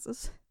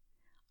circumstances,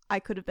 I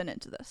could have been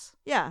into this.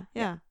 Yeah.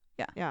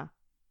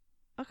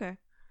 Okay.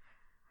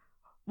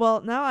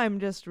 Well, now I'm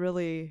just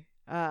really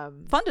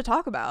fun to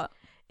talk about.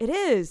 It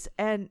is.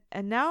 And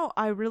now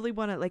I really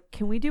want to, like,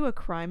 can we do a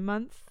crime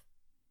month?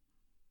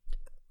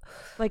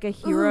 Like a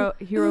hero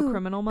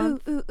criminal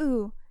month?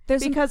 Ooh.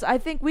 Because I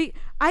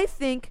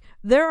think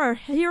there are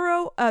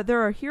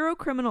hero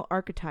criminal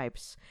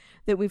archetypes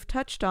that we've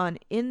touched on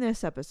in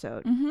this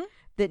episode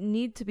that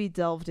need to be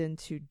delved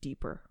into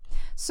deeper.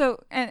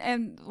 So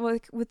and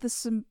like with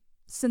the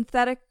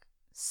sympathetic,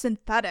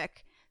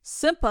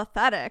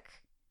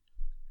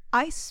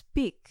 I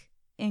speak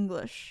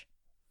English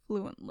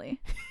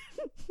fluently,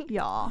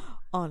 y'all.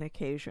 On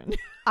occasion,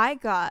 I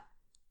got.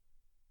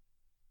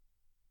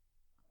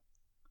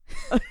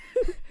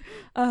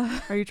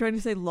 Are you trying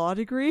to say law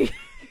degree?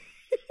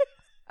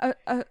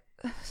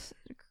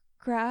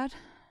 Grad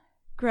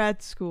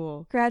Grad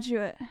school.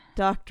 Graduate.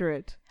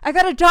 Doctorate. I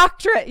got a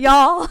doctorate,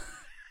 y'all.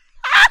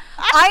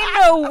 I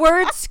know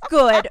words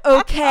good,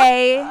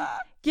 okay?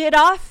 Get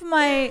off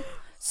my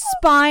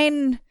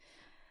spine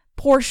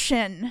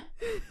portion,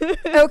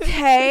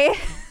 okay?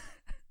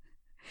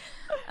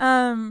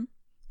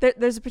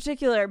 There's a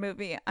particular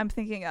movie I'm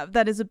thinking of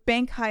that is a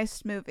bank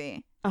heist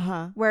movie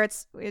where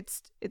it's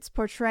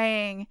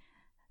portraying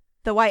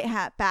the white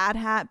hat, bad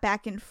hat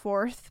back and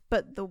forth,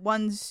 but the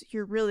ones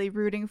you're really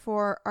rooting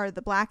for are the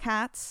black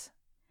hats.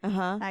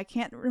 I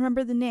can't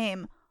remember the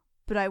name,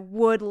 but I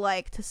would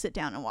like to sit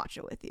down and watch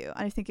it with you.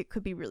 I think it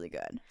could be really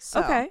good. So.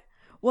 Okay.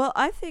 Well,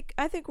 I think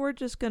we're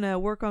just gonna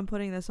work on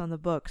putting this on the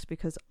books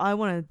because I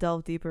want to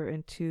delve deeper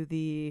into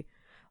the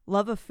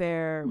love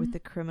affair with the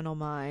criminal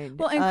mind.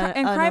 Well,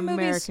 and crime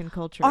American movies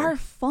culture are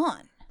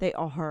fun. They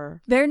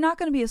are. They're not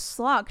going to be a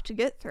slog to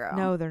get through.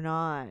 No, they're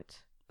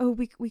not. Oh,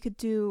 we could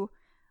do,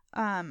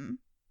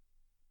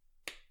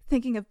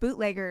 thinking of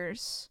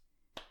bootleggers.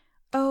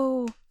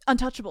 Oh,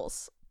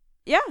 Untouchables.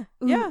 Yeah,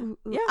 Ooh.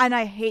 yeah. And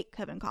I hate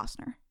Kevin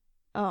Costner.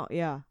 Oh,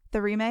 yeah.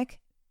 The remake.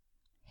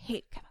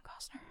 Hate Kevin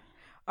Costner.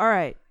 All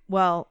right.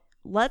 Well,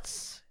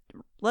 let's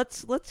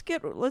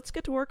get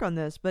to work on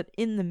this. But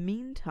in the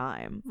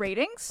meantime,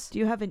 Ratings? do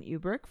you have an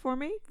Ubrick for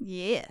me?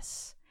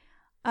 Yes.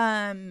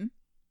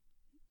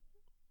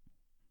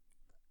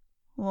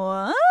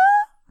 What?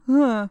 Huh?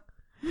 Huh?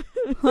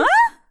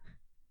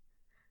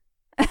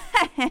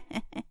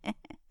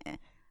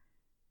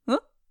 Huh?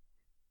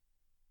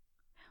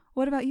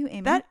 What about you,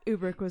 Amy? That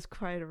Ubrick was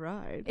quite a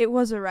ride. It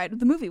was a ride.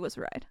 The movie was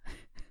a ride.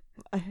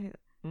 I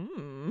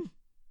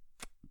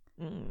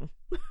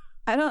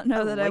don't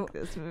know that I like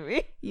this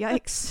movie.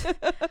 Yikes.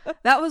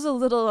 That was a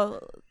little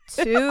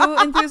too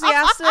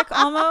enthusiastic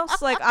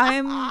almost. Like,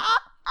 I'm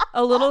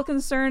a little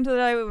concerned that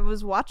I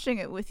was watching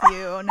it with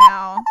you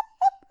now.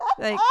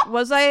 Like,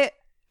 was I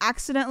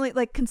accidentally,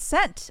 like,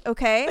 consent,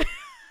 okay?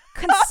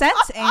 Consent,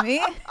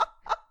 Amy.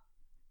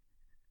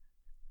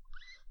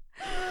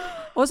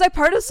 Was I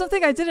part of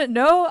something I didn't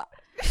know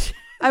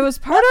I was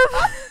part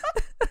of?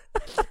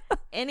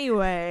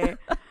 Anyway,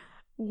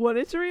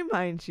 wanted to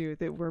remind you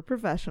that we're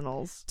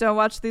professionals. Don't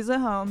watch these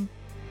at home.